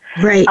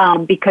 Right.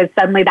 Because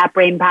suddenly that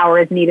brain power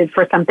is needed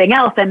for something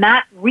else. And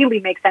that really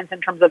makes sense in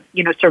terms of,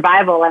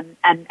 survival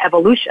and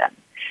evolution.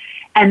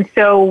 And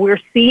so we're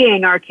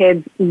seeing our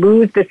kids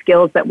lose the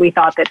skills that we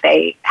thought that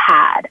they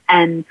had.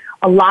 And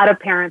a lot of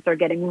parents are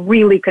getting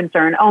really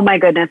concerned. Oh my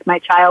goodness, my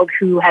child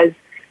who has,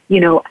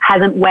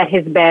 hasn't wet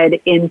his bed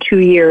in 2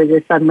 years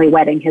is suddenly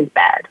wetting his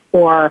bed.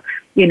 Or,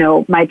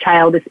 my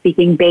child is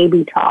speaking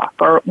baby talk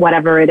or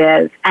whatever it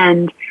is.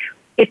 And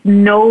it's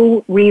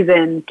no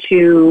reason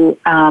to,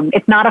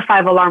 it's not a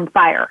 5-alarm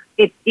fire.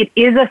 It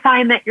is a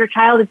sign that your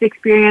child is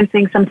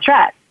experiencing some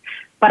stress.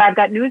 But I've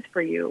got news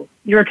for you.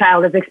 Your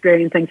child is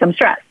experiencing some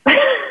stress.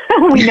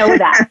 We know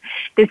that.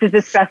 This is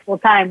a stressful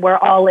time. We're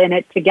all in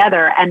it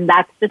together. And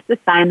that's just a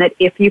sign that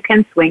if you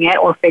can swing it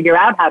or figure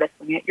out how to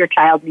swing it, your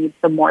child needs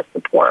some more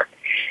support.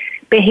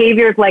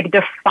 Behaviors like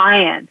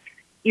defiance,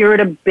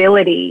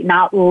 irritability,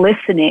 not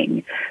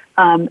listening.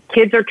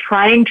 Kids are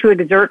trying to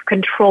exert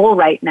control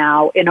right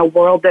now in a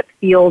world that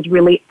feels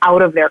really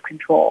out of their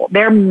control.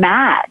 They're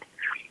mad.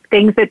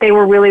 Things that they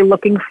were really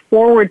looking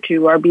forward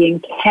to are being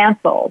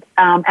canceled.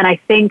 And I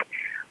think,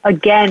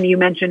 again, you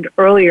mentioned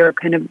earlier,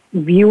 kind of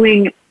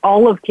viewing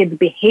all of kids'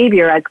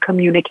 behavior as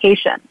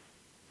communication,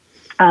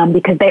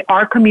 because they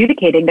are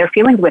communicating their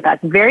feelings with us.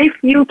 Very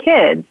few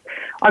kids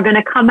are going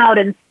to come out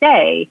and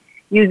say,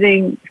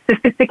 using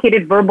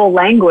sophisticated verbal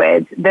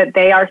language, that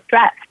they are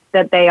stressed,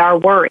 that they are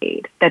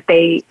worried, that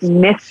they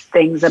miss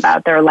things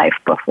about their life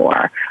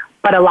before.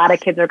 But a lot of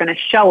kids are going to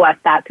show us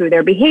that through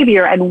their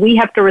behavior, and we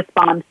have to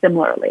respond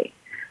similarly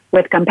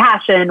with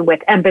compassion,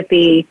 with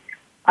empathy.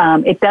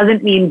 It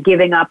doesn't mean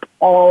giving up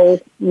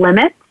all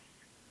limits,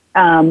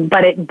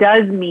 but it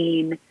does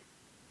mean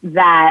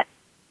that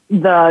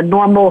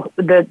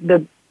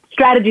the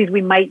strategies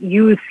we might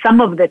use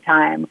some of the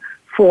time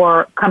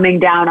for coming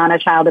down on a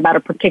child about a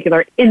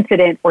particular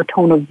incident or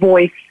tone of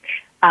voice,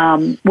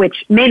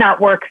 which may not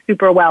work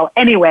super well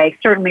anyway,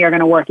 certainly are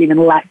going to work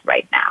even less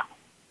right now.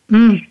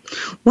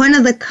 One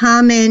of the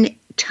common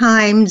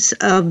times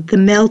of the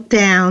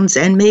meltdowns,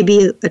 and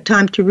maybe a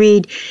time to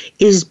read,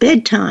 is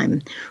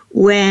bedtime.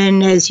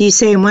 When, as you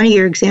say in one of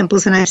your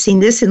examples, and I've seen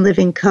this in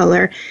living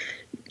color,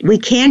 we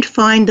can't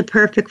find the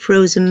perfect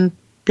frozen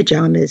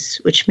pajamas,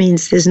 which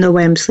means there's no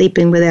way I'm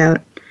sleeping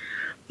without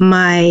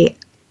my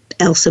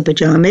Elsa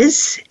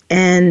pajamas,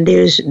 and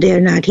they're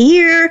not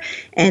here,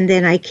 and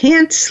then I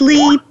can't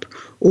sleep,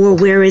 or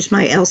where is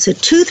my Elsa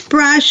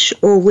toothbrush,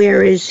 or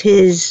where is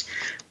his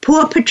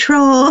Paw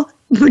Patrol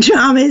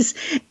pajamas?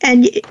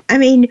 And I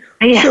mean,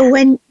 So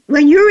when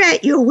you're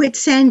at your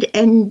wit's end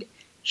and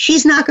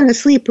she's not going to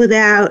sleep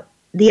without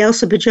the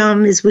Elsa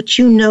pajamas, which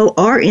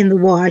are in the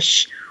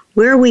wash,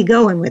 where are we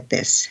going with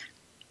this?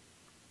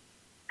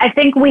 I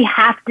think we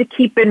have to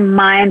keep in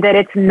mind that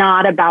it's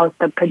not about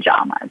the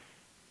pajamas.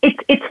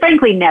 It's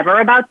frankly never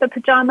about the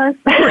pajamas,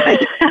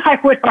 right. I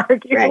would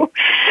argue.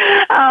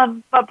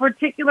 Right. But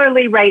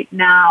particularly right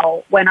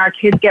now, when our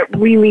kids get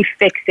really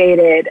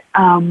fixated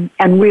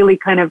and really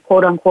kind of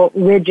quote-unquote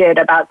rigid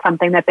about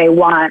something that they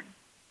want,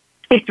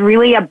 it's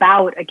really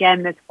about,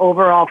 again, this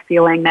overall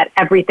feeling that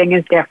everything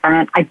is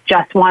different. I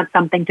just want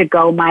something to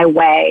go my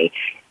way.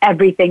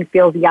 Everything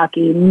feels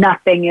yucky.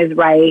 Nothing is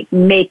right.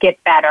 Make it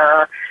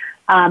better.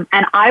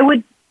 And I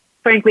would,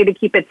 frankly, to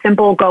keep it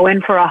simple, go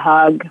in for a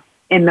hug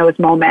in those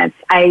moments.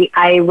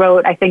 I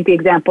wrote, I think the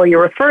example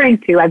you're referring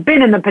to, I've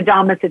been in the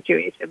pajama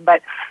situation,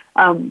 but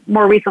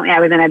more recently I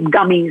was in a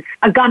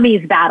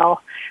gummies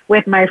battle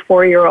with my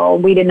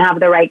 4-year-old. We didn't have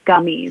the right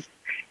gummies.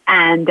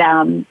 And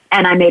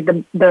I made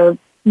the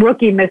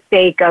rookie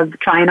mistake of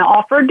trying to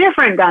offer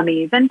different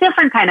gummies and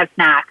different kind of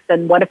snacks.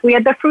 And what if we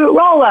had the fruit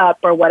roll up,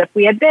 or what if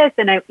we had this?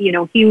 And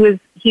he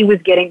was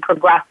getting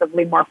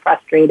progressively more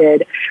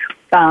frustrated.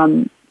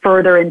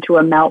 further into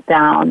a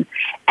meltdown.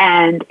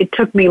 And it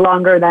took me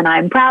longer than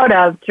I'm proud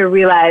of to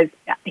realize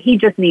he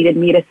just needed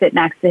me to sit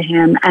next to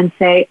him and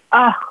say,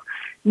 oh,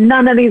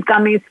 none of these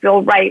gummies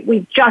feel right.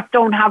 We just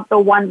don't have the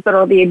ones that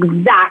are the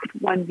exact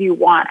ones you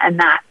want, and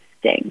that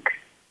stinks.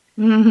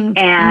 Mm-hmm.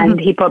 And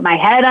he put my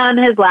head on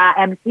his lap,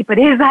 and he put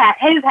his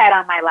head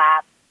on my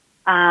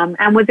lap,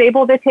 and was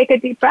able to take a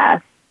deep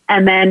breath.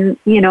 And then,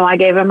 I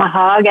gave him a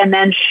hug, and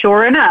then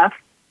sure enough,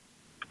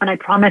 and I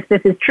promise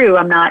this is true,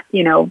 I'm not,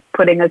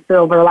 putting a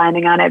silver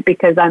lining on it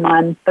because I'm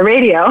on the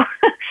radio,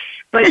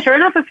 but sure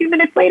enough, a few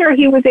minutes later,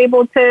 he was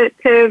able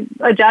to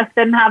adjust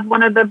and have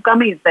one of the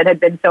gummies that had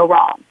been so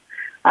wrong.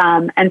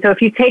 And so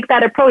if you take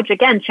that approach,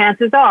 again,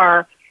 chances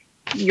are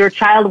your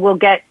child will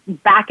get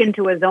back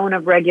into a zone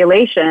of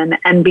regulation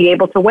and be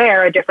able to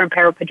wear a different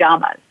pair of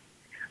pajamas.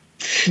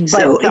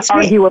 But to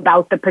argue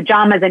about the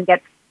pajamas and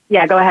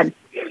go ahead.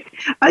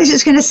 I was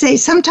just going to say,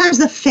 sometimes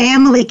the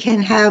family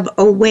can have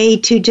a way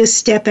to just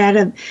step out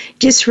of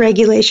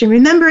dysregulation.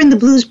 Remember in the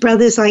Blues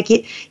Brothers,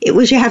 it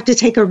was you have to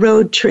take a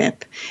road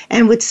trip.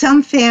 And with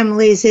some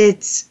families,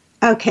 it's,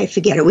 okay,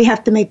 forget it. We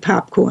have to make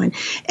popcorn.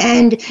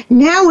 And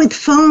now with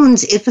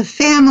phones, if a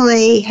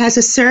family has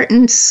a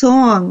certain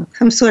song,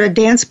 some sort of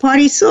dance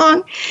party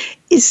song,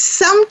 is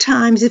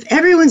sometimes if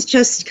everyone's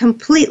just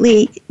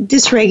completely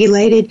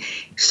dysregulated,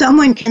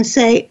 someone can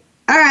say,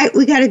 all right,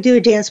 we got to do a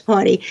dance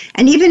party.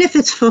 And even if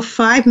it's for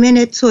 5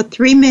 minutes or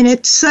 3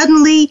 minutes,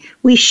 suddenly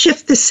we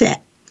shift the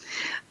set.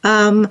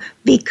 Then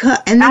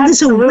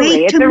there's a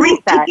way to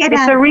get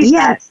out of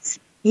it.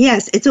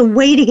 Yes, it's a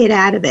way to get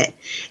out of it.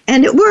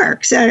 And it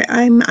works.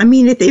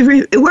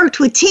 It worked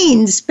with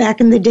teens back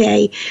in the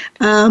day.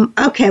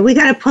 Okay, we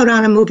got to put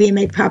on a movie and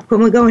make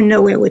popcorn. We're going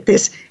nowhere with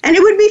this. And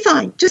it would be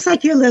fine, just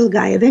like your little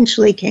guy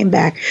eventually came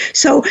back.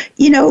 So,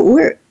 you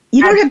don't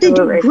have to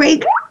do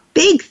great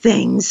big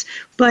things,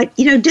 but,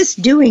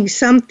 just doing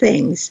some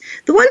things.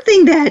 The one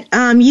thing that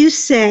you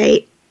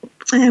say,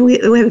 we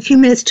have a few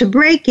minutes to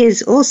break,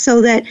 is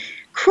also that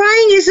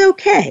crying is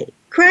okay.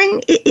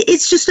 Crying,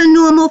 it's just a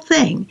normal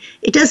thing.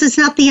 It's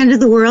not the end of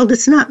the world.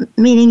 It's not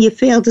meaning you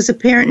failed as a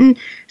parent. And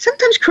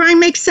sometimes crying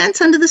makes sense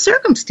under the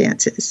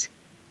circumstances.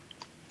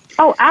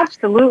 Oh,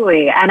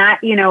 absolutely. And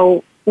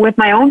with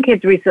my own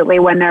kids recently,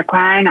 when they're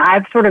crying,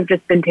 I've sort of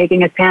just been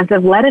taking a stance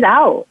of let it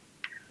out.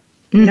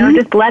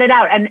 Just let it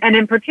out. And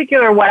in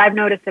particular, what I've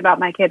noticed about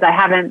my kids, I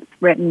haven't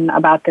written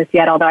about this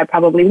yet, although I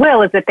probably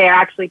will, is that they're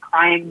actually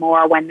crying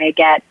more when they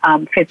get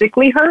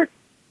physically hurt.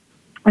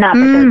 Not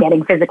that they're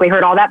getting physically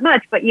hurt all that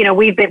much, but,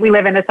 we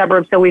live in the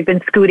suburbs, so we've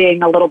been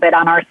scooting a little bit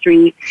on our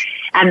street,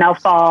 and they'll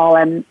fall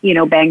and,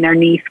 bang their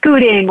knee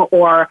scooting,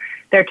 or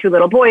they're two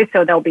little boys,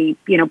 so they'll be,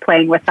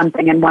 playing with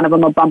something, and one of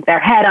them will bump their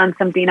head on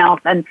something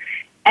else.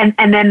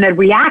 And then the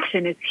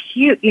reaction is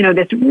huge,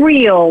 this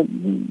real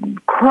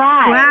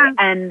cry. Wow.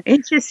 And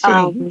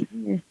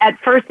interesting. At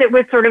first it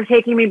was sort of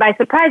taking me by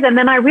surprise. And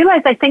then I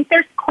realized I think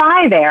there's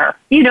cry there.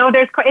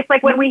 It's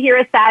like when we hear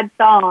a sad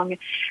song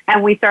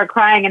and we start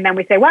crying and then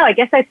we say, well, I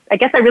guess I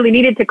really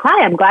needed to cry.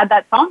 I'm glad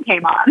that song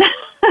came on.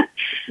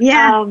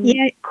 Yeah.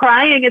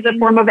 Crying is a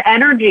form of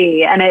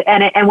energy,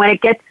 and when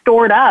it gets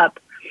stored up,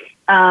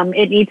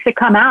 it needs to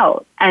come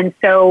out. And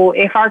so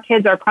if our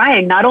kids are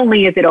crying, not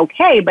only is it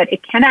okay, but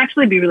it can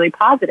actually be really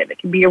positive. It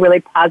can be a really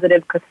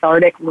positive,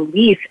 cathartic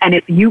release. And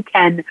if you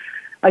can,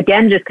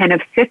 again, just kind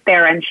of sit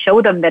there and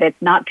show them that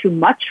it's not too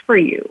much for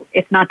you,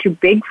 it's not too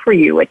big for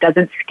you, it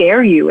doesn't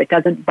scare you, it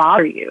doesn't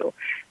bother you,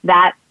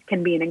 that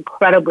can be an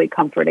incredibly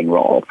comforting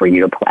role for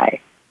you to play.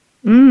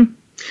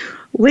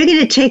 We're going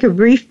to take a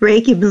brief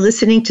break. You've been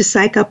listening to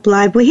Psych Up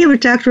Live. We're here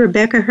with Dr.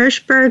 Rebecca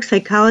Hershberg,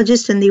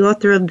 psychologist and the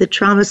author of the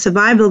Tantrum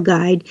Survival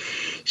Guide.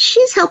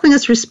 She's helping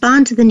us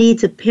respond to the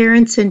needs of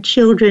parents and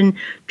children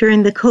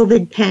during the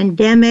COVID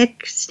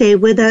pandemic. Stay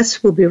with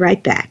us. We'll be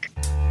right back.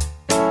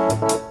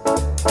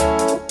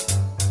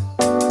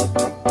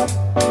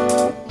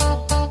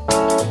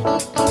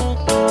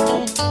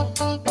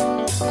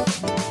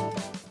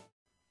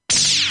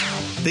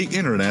 The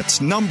Internet's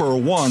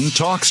 #1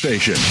 talk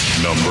station.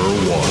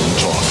 #1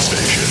 talk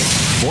station.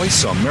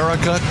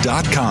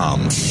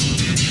 VoiceAmerica.com.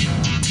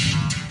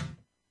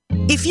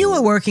 If you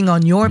are working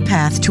on your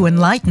path to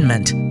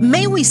enlightenment,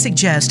 may we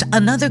suggest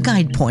another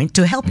guide point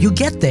to help you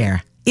get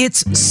there?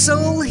 It's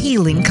Soul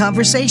Healing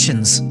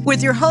Conversations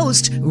with your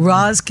host,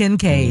 Roz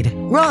Kincaid.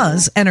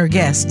 Roz and her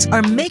guests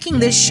are making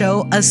this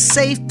show a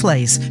safe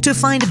place to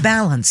find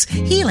balance,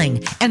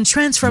 healing, and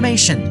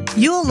transformation.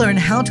 You'll learn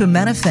how to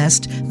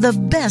manifest the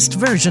best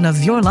version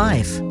of your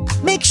life.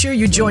 Make sure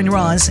you join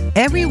Roz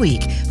every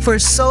week for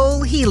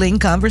Soul Healing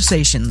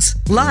Conversations,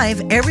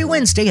 live every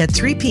Wednesday at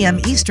 3 p.m.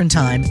 Eastern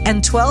Time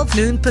and 12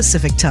 noon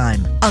Pacific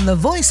Time on the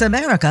Voice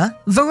America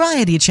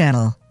Variety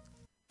Channel.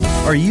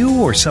 Are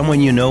you or someone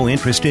you know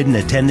interested in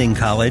attending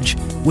college?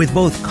 With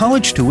both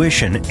college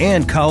tuition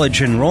and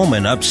college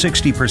enrollment up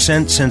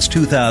 60% since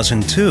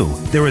 2002,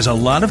 there is a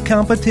lot of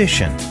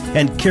competition,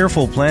 and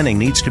careful planning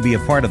needs to be a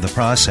part of the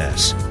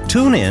process.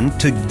 Tune in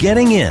to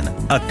Getting In,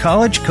 a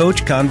College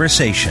Coach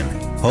Conversation.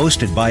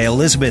 hosted by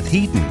Elizabeth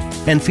Heaton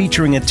and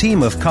featuring a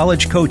team of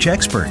college coach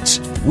experts.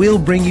 We'll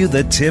bring you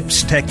the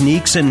tips,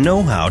 techniques, and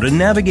know-how to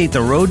navigate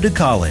the road to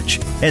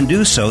college and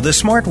do so the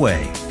smart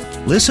way.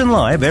 Listen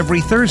live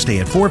every Thursday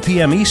at 4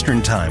 p.m.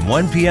 Eastern Time,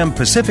 1 p.m.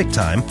 Pacific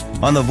Time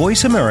on the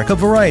Voice America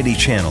Variety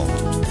Channel.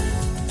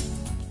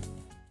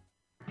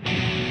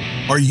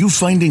 Are you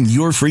finding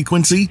your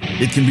frequency?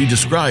 It can be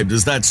described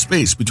as that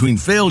space between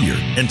failure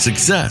and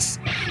success.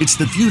 It's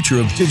the future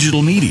of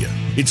digital media.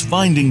 It's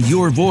finding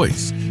your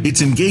voice.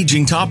 It's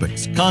engaging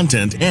topics,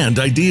 content, and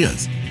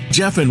ideas.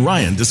 Jeff and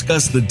Ryan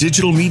discuss the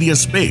digital media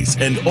space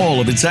and all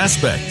of its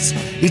aspects.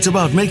 It's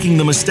about making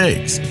the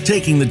mistakes,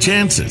 taking the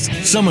chances,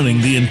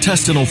 summoning the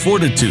intestinal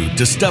fortitude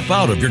to step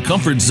out of your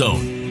comfort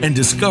zone, and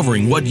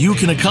discovering what you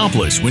can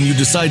accomplish when you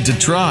decide to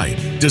try,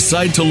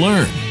 decide to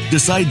learn,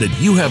 decide that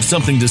you have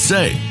something to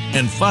say,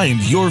 and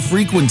find your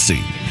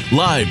frequency.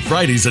 Live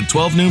Fridays at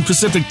 12 noon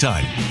Pacific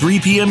Time, 3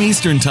 p.m.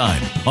 Eastern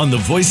Time on the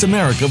Voice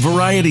America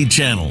Variety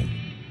Channel.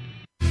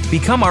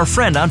 Become our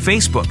friend on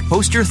Facebook.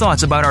 Post your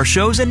thoughts about our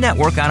shows and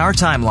network on our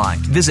timeline.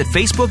 Visit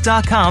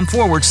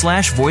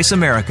facebook.com/Voice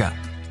America.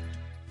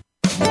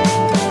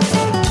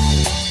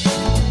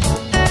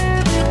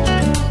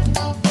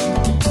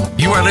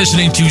 You are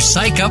listening to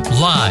Psych Up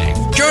Live.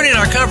 Join in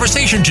our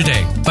conversation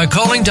today by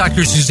calling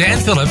Dr. Suzanne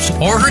Phillips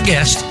or her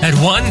guest at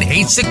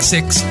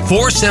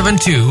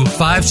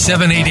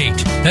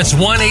 1-866-472-5788. That's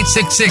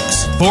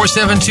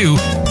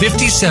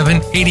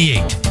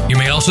 1-866-472-5788. You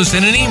may also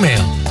send an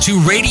email to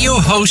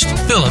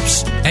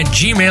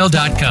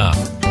radiohostphillips@gmail.com.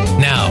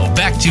 Now,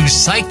 back to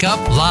Psych Up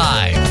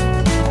Live.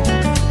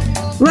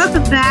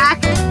 Welcome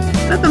back.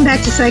 Welcome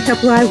back to Psych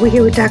Up Live. We're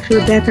here with Dr.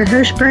 Rebecca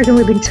Hershberg, and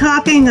we've been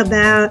talking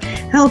about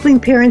helping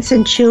parents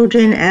and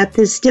children at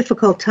this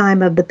difficult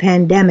time of the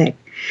pandemic.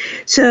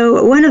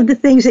 So one of the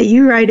things that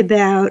you write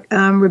about,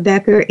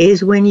 Rebecca,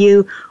 is when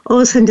you all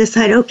of a sudden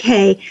decide,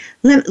 okay,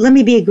 let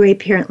me be a great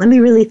parent. Let me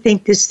really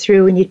think this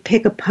through. And you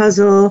pick a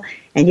puzzle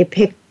and you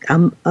pick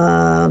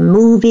a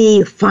movie,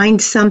 you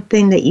find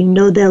something that you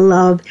know they'll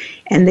love,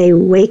 and they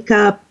wake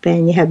up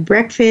and you have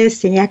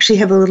breakfast and you actually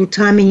have a little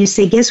time and you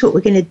say, guess what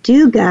we're going to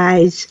do,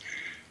 guys?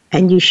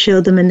 And you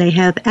show them and they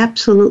have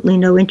absolutely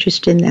no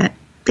interest in that.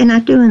 They're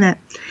not doing that.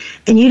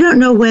 And you don't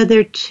know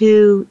whether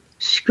to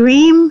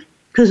scream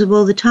because of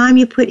all the time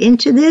you put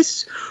into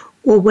this,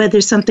 or whether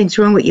something's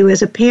wrong with you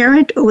as a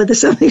parent, or whether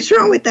something's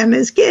wrong with them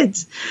as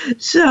kids.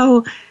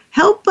 So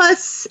help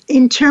us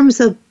in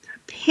terms of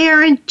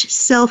parent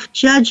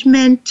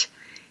self-judgment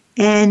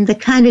and the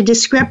kind of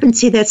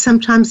discrepancy that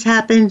sometimes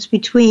happens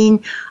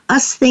between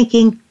us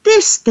thinking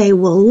this they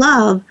will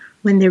love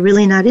when they're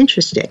really not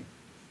interested.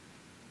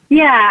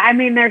 Yeah, I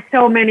mean, there's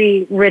so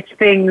many rich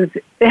things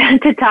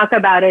to talk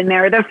about in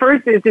there. The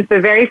first is just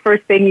the very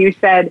first thing you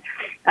said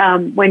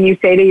when you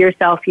say to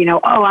yourself, you know,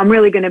 oh, I'm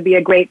really going to be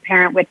a great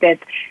parent with this.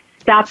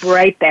 Stop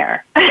right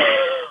there.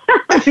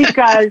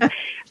 Because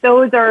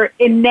those are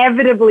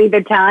inevitably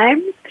the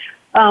times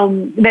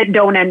that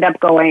don't end up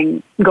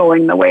going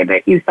the way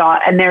that you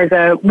thought. And there's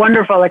a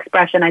wonderful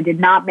expression. I did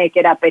not make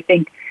it up. I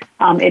think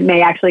it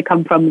may actually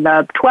come from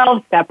the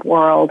 12-step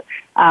world,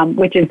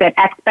 which is that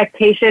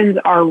expectations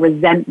are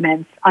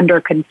resentments under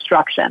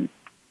construction.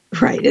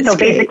 Right. So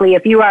basically,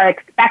 if you are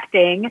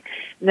expecting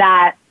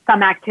that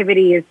some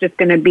activity is just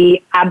going to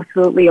be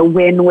absolutely a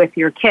win with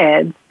your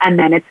kids, and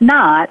then it's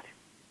not,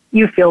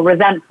 you feel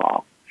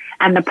resentful.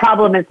 And the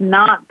problem is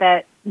not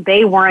that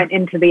they weren't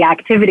into the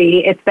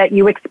activity, it's that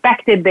you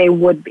expected they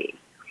would be.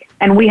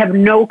 And we have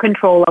no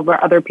control over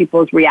other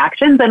people's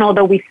reactions. And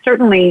although we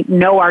certainly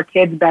know our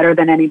kids better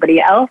than anybody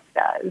else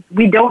does,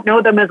 we don't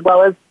know them as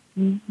well as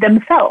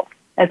themselves,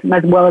 as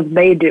well as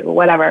they do,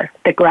 whatever,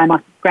 the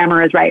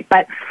grammar is right.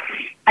 But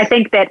I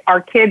think that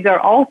our kids are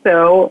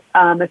also,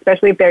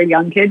 especially if they're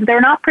young kids, they're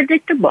not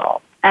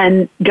predictable.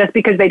 And just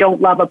because they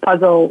don't love a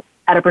puzzle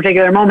at a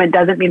particular moment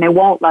doesn't mean they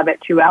won't love it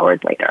 2 hours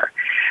later.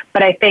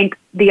 But I think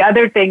the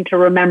other thing to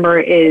remember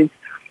is,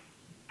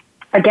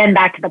 again,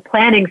 back to the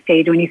planning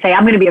stage, when you say,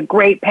 I'm going to be a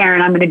great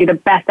parent, I'm going to do the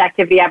best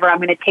activity ever, I'm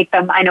going to take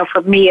them. I know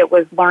for me, it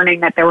was learning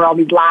that there were all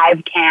these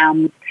live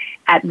cams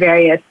at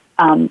various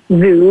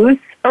zoos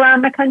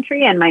around the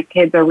country, and my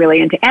kids are really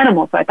into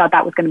animals, so I thought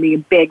that was going to be a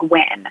big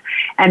win.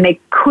 And they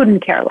couldn't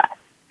care less.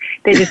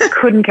 They just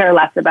couldn't care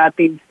less about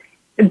these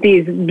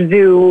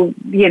zoo,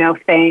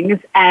 things.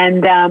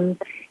 And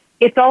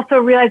it's also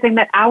realizing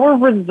that our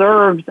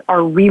reserves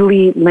are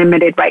really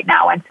limited right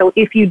now. And so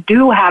if you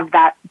do have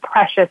that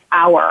precious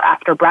hour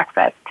after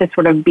breakfast to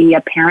sort of be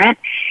a parent,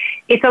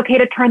 it's okay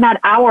to turn that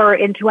hour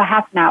into a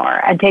half an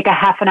hour and take a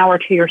half an hour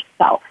to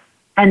yourself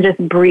and just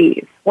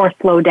breathe or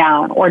slow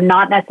down, or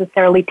not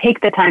necessarily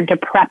take the time to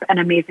prep an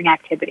amazing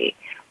activity,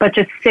 but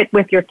just sit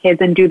with your kids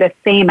and do the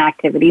same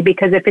activity.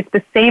 Because if it's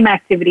the same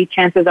activity,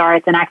 chances are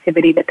it's an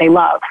activity that they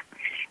love,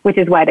 which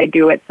is why they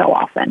do it so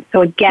often.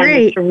 So again,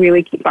 it's to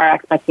really keep our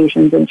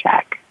expectations in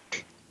check.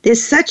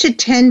 There's such a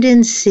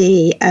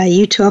tendency,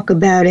 you talk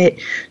about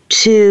it,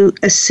 to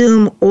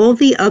assume all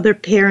the other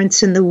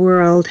parents in the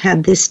world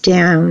have this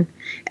down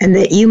and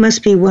that you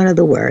must be one of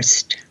the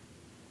worst.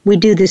 We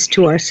do this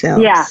to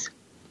ourselves. Yeah.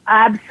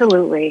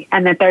 Absolutely.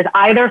 And that there's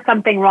either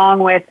something wrong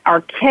with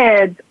our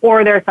kids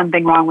or there's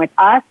something wrong with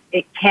us.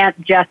 It can't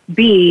just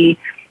be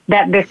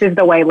that this is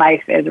the way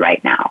life is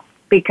right now.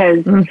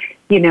 Because,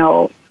 you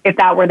know, if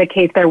that were the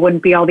case, there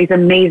wouldn't be all these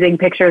amazing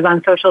pictures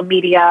on social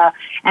media,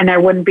 and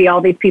there wouldn't be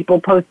all these people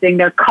posting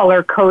their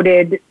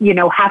color-coded, you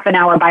know, half an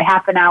hour by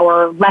half an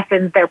hour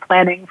lessons they're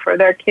planning for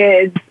their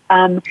kids.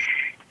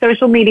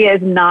 Social media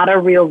is not a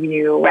real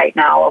view right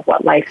now of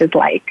what life is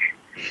like.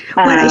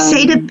 What I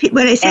say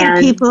to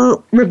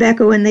people,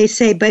 Rebecca, when they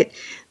say, but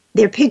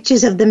there are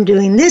pictures of them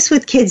doing this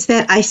with kids,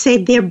 that I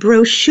say they're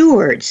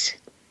brochures.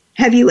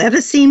 Have you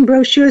ever seen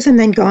brochures and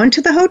then gone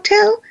to the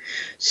hotel?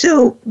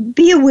 So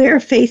be aware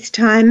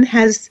FaceTime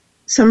has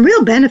some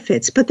real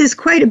benefits, but there's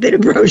quite a bit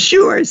of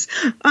brochures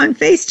on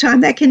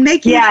FaceTime that can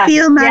make you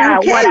feel not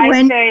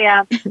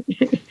okay.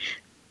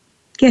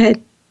 Go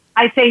ahead.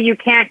 I say you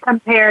can't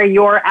compare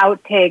your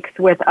outtakes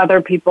with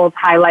other people's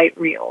highlight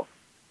reels.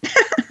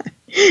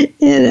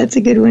 Yeah, that's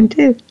a good one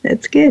too.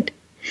 That's good.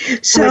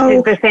 So which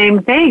is the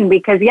same thing,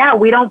 because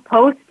we don't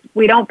post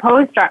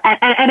our,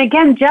 and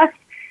again, just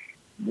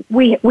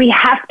we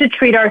have to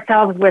treat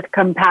ourselves with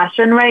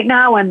compassion right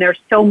now, and there's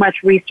so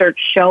much research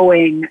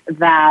showing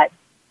that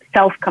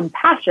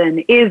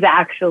self-compassion is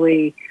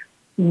actually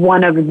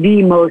one of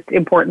the most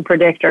important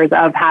predictors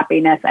of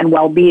happiness and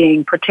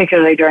well-being,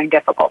 particularly during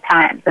difficult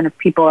times. And if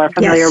people are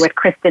familiar with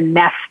Kristen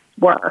Neff's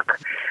work,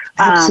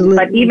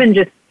 but even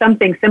just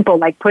something simple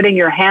like putting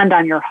your hand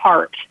on your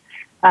heart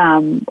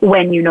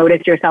when you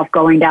notice yourself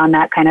going down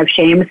that kind of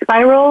shame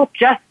spiral,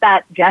 just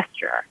that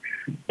gesture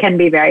can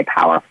be very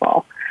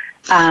powerful.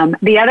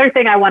 The other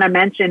thing I want to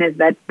mention is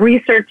that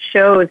research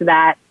shows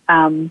that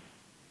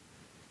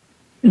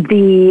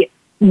the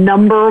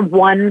number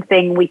one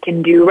thing we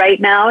can do right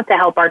now to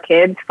help our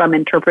kids from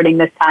interpreting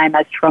this time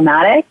as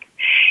traumatic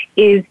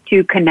is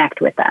to connect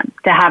with them,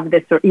 to have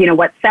this, you know,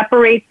 what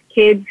separates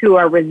kids who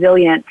are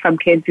resilient from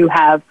kids who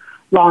have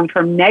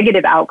long-term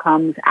negative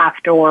outcomes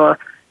after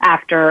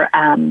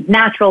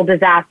natural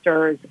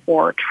disasters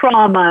or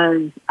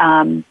traumas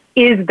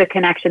is the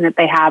connection that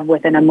they have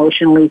with an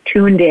emotionally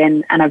tuned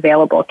in and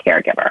available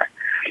caregiver.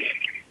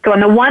 So on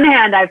the one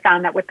hand, I've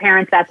found that with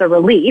parents, that's a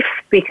relief,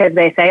 because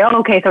they say, oh,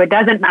 okay, so it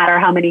doesn't matter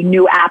how many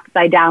new apps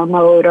I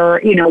download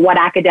or, you know, what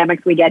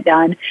academics we get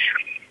done.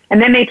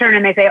 And then they turn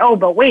and they say, oh,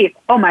 but wait,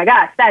 oh my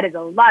gosh, that is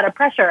a lot of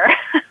pressure.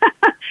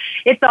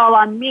 It's all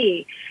on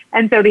me.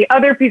 And so the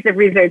other piece of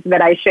research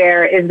that I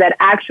share is that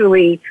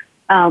actually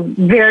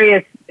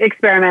various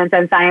experiments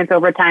and science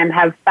over time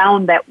have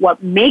found that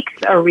what makes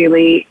a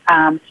really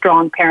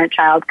strong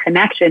parent-child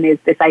connection is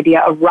this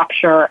idea of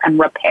rupture and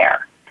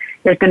repair.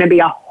 There's going to be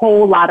a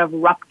whole lot of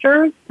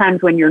ruptures,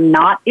 times when you're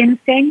not in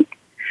sync,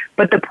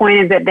 but the point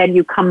is that then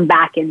you come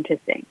back into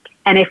sync.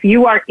 And if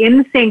you are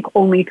in sync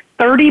only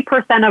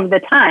 30% of the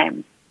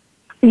time,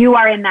 you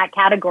are in that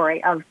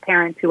category of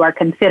parents who are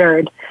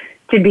considered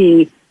to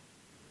be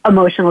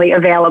emotionally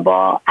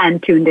available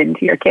and tuned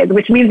into your kids,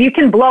 which means you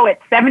can blow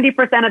it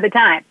 70% of the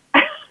time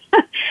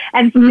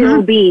and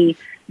still be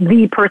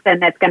the person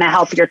that's going to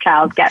help your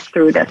child get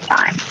through this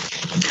time.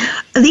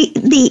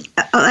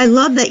 I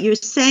love that you're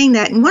saying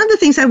that. And one of the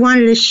things I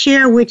wanted to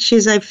share, which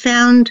is I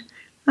found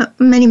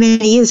many,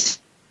 many years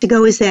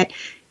ago, is that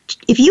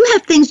if you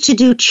have things to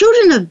do,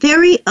 children are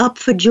very up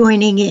for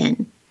joining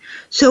in.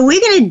 So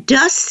we're going to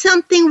dust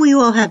something, we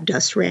all have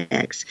dust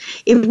rags.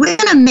 If we're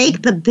going to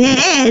make the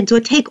beds or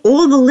take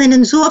all the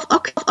linens off,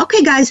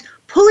 okay, guys,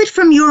 pull it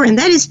from your end.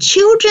 That is,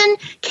 children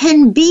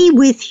can be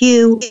with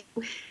you,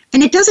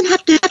 and it doesn't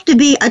have to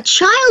be a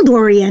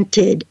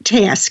child-oriented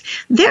task.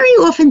 Very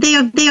often they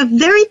are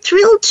very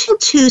thrilled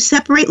to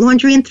separate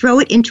laundry and throw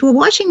it into a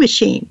washing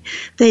machine.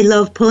 They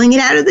love pulling it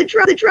out of the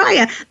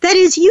dryer. That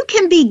is, you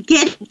can be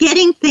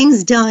getting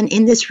things done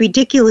in this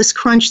ridiculous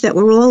crunch that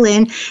we're all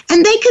in,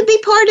 and they could be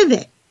part of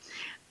it.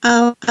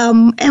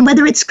 And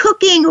whether it's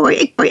cooking or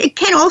it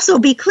can also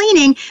be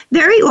cleaning,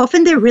 very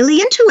often they're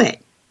really into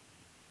it.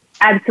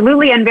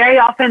 Absolutely, and very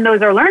often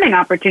those are learning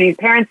opportunities.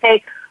 Parents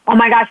say, oh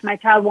my gosh, my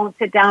child won't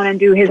sit down and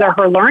do his or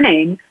her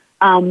learning,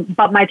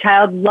 but my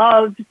child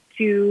loves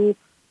to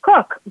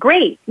cook.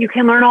 Great. You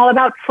can learn all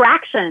about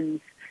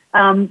fractions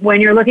when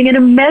you're looking at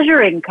a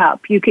measuring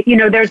cup.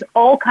 There's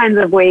all kinds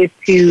of ways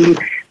to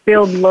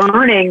build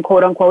learning,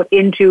 quote unquote,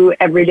 into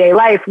everyday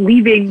life,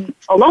 leaving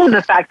alone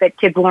the fact that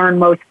kids learn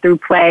most through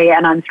play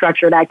and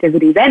unstructured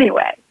activities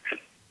anyway.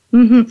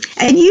 Mm-hmm.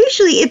 And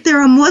usually if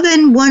there are more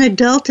than one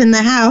adult in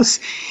the house,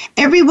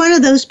 every one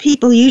of those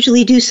people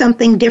usually do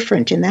something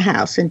different in the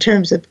house in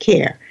terms of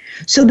care.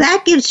 So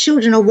that gives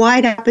children a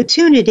wide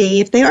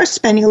opportunity, if they are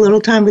spending a little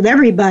time with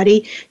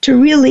everybody, to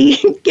really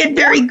get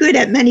very good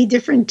at many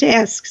different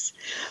tasks.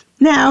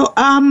 Now,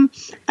 I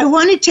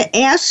wanted to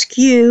ask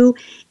you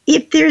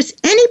if there's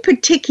any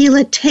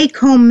particular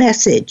take-home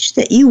message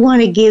that you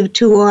want to give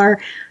to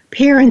our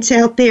parents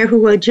out there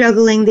who are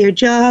juggling their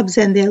jobs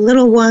and their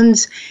little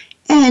ones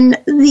and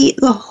the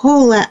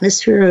whole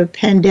atmosphere of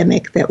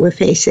pandemic that we're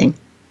facing.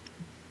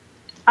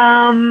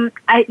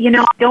 I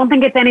don't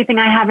think it's anything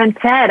I haven't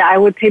said. I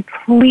would say,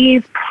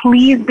 please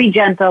be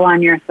gentle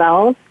on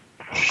yourself.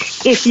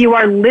 If you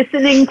are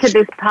listening to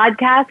this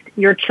podcast,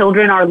 your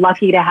children are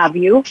lucky to have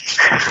you,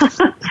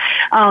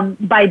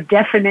 by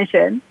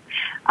definition.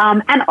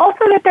 And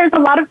also that there's a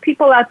lot of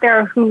people out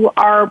there who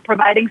are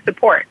providing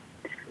support,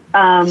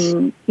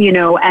 and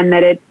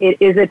that it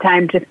is a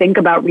time to think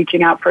about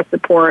reaching out for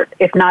support,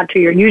 if not to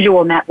your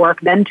usual network,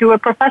 then to a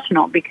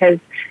professional, because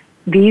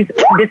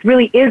this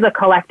really is a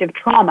collective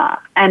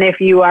trauma. And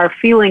if you are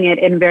feeling it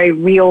in very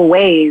real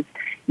ways,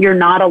 you're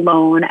not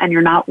alone and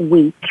you're not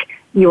weak.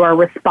 You are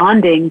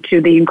responding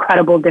to the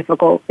incredibly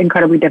difficult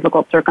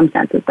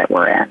circumstances that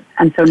we're in.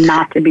 And so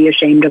not to be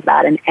ashamed of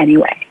that in any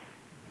way.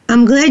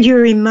 I'm glad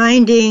you're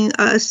reminding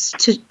us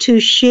to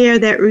share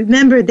that.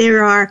 Remember,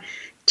 there are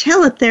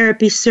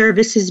teletherapy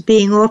services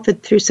being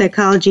offered through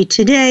Psychology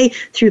Today,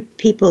 through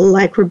people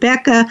like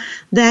Rebecca.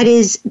 That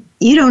is,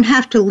 you don't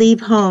have to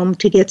leave home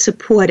to get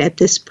support at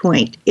this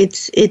point.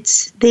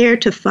 It's there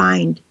to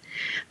find.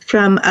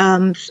 From,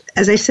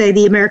 as I say,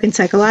 the American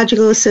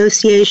Psychological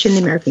Association, the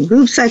American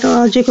Group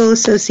Psychological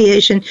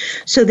Association.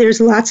 So there's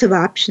lots of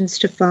options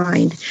to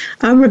find.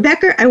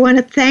 Rebecca, I want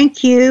to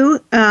thank you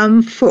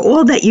for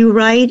all that you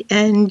write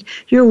and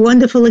your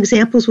wonderful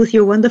examples with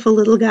your wonderful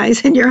little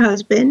guys and your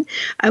husband.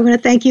 I want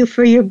to thank you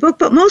for your book,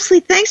 but mostly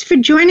thanks for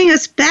joining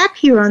us back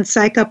here on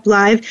Psych Up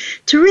Live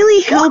to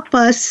really help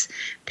us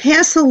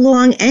pass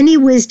along any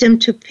wisdom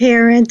to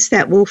parents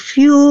that will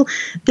fuel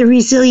the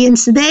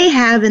resilience they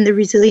have and the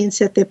resilience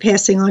that they're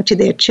passing on to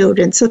their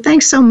children. So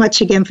thanks so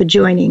much again for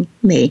joining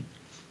me.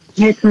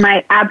 It's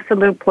my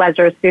absolute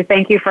pleasure, Sue.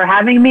 Thank you for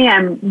having me.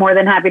 I'm more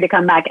than happy to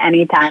come back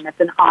anytime. It's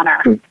an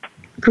honor.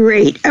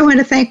 Great. I want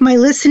to thank my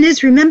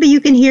listeners. Remember,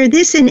 you can hear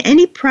this and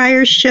any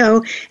prior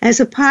show as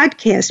a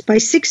podcast by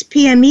 6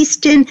 p.m.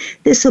 Eastern.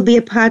 This will be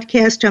a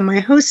podcast on my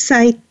host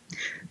site,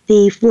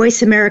 the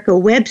Voice America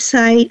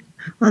website,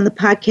 on the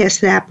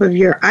podcast app of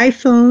your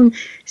iPhone,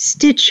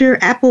 Stitcher,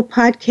 Apple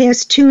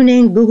Podcasts,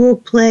 TuneIn, Google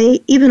Play,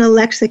 even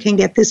Alexa can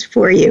get this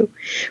for you.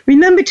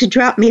 Remember to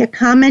drop me a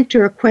comment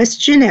or a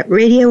question at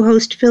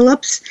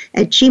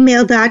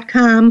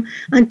radiohostphillips@gmail.com.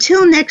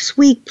 Until next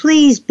week,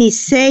 please be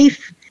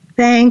safe,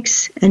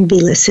 thanks, and be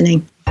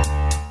listening.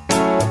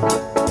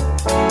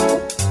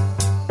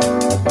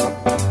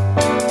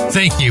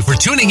 Thank you for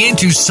tuning in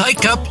to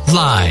Psych Up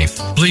Live.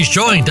 Please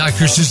join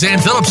Dr. Suzanne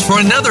Phillips for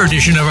another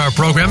edition of our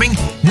programming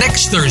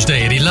next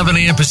Thursday at 11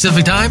 a.m.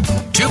 Pacific Time,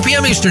 2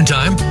 p.m. Eastern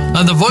Time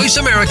on the Voice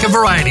America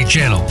Variety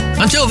Channel.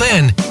 Until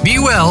then, be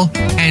well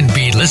and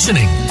be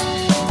listening.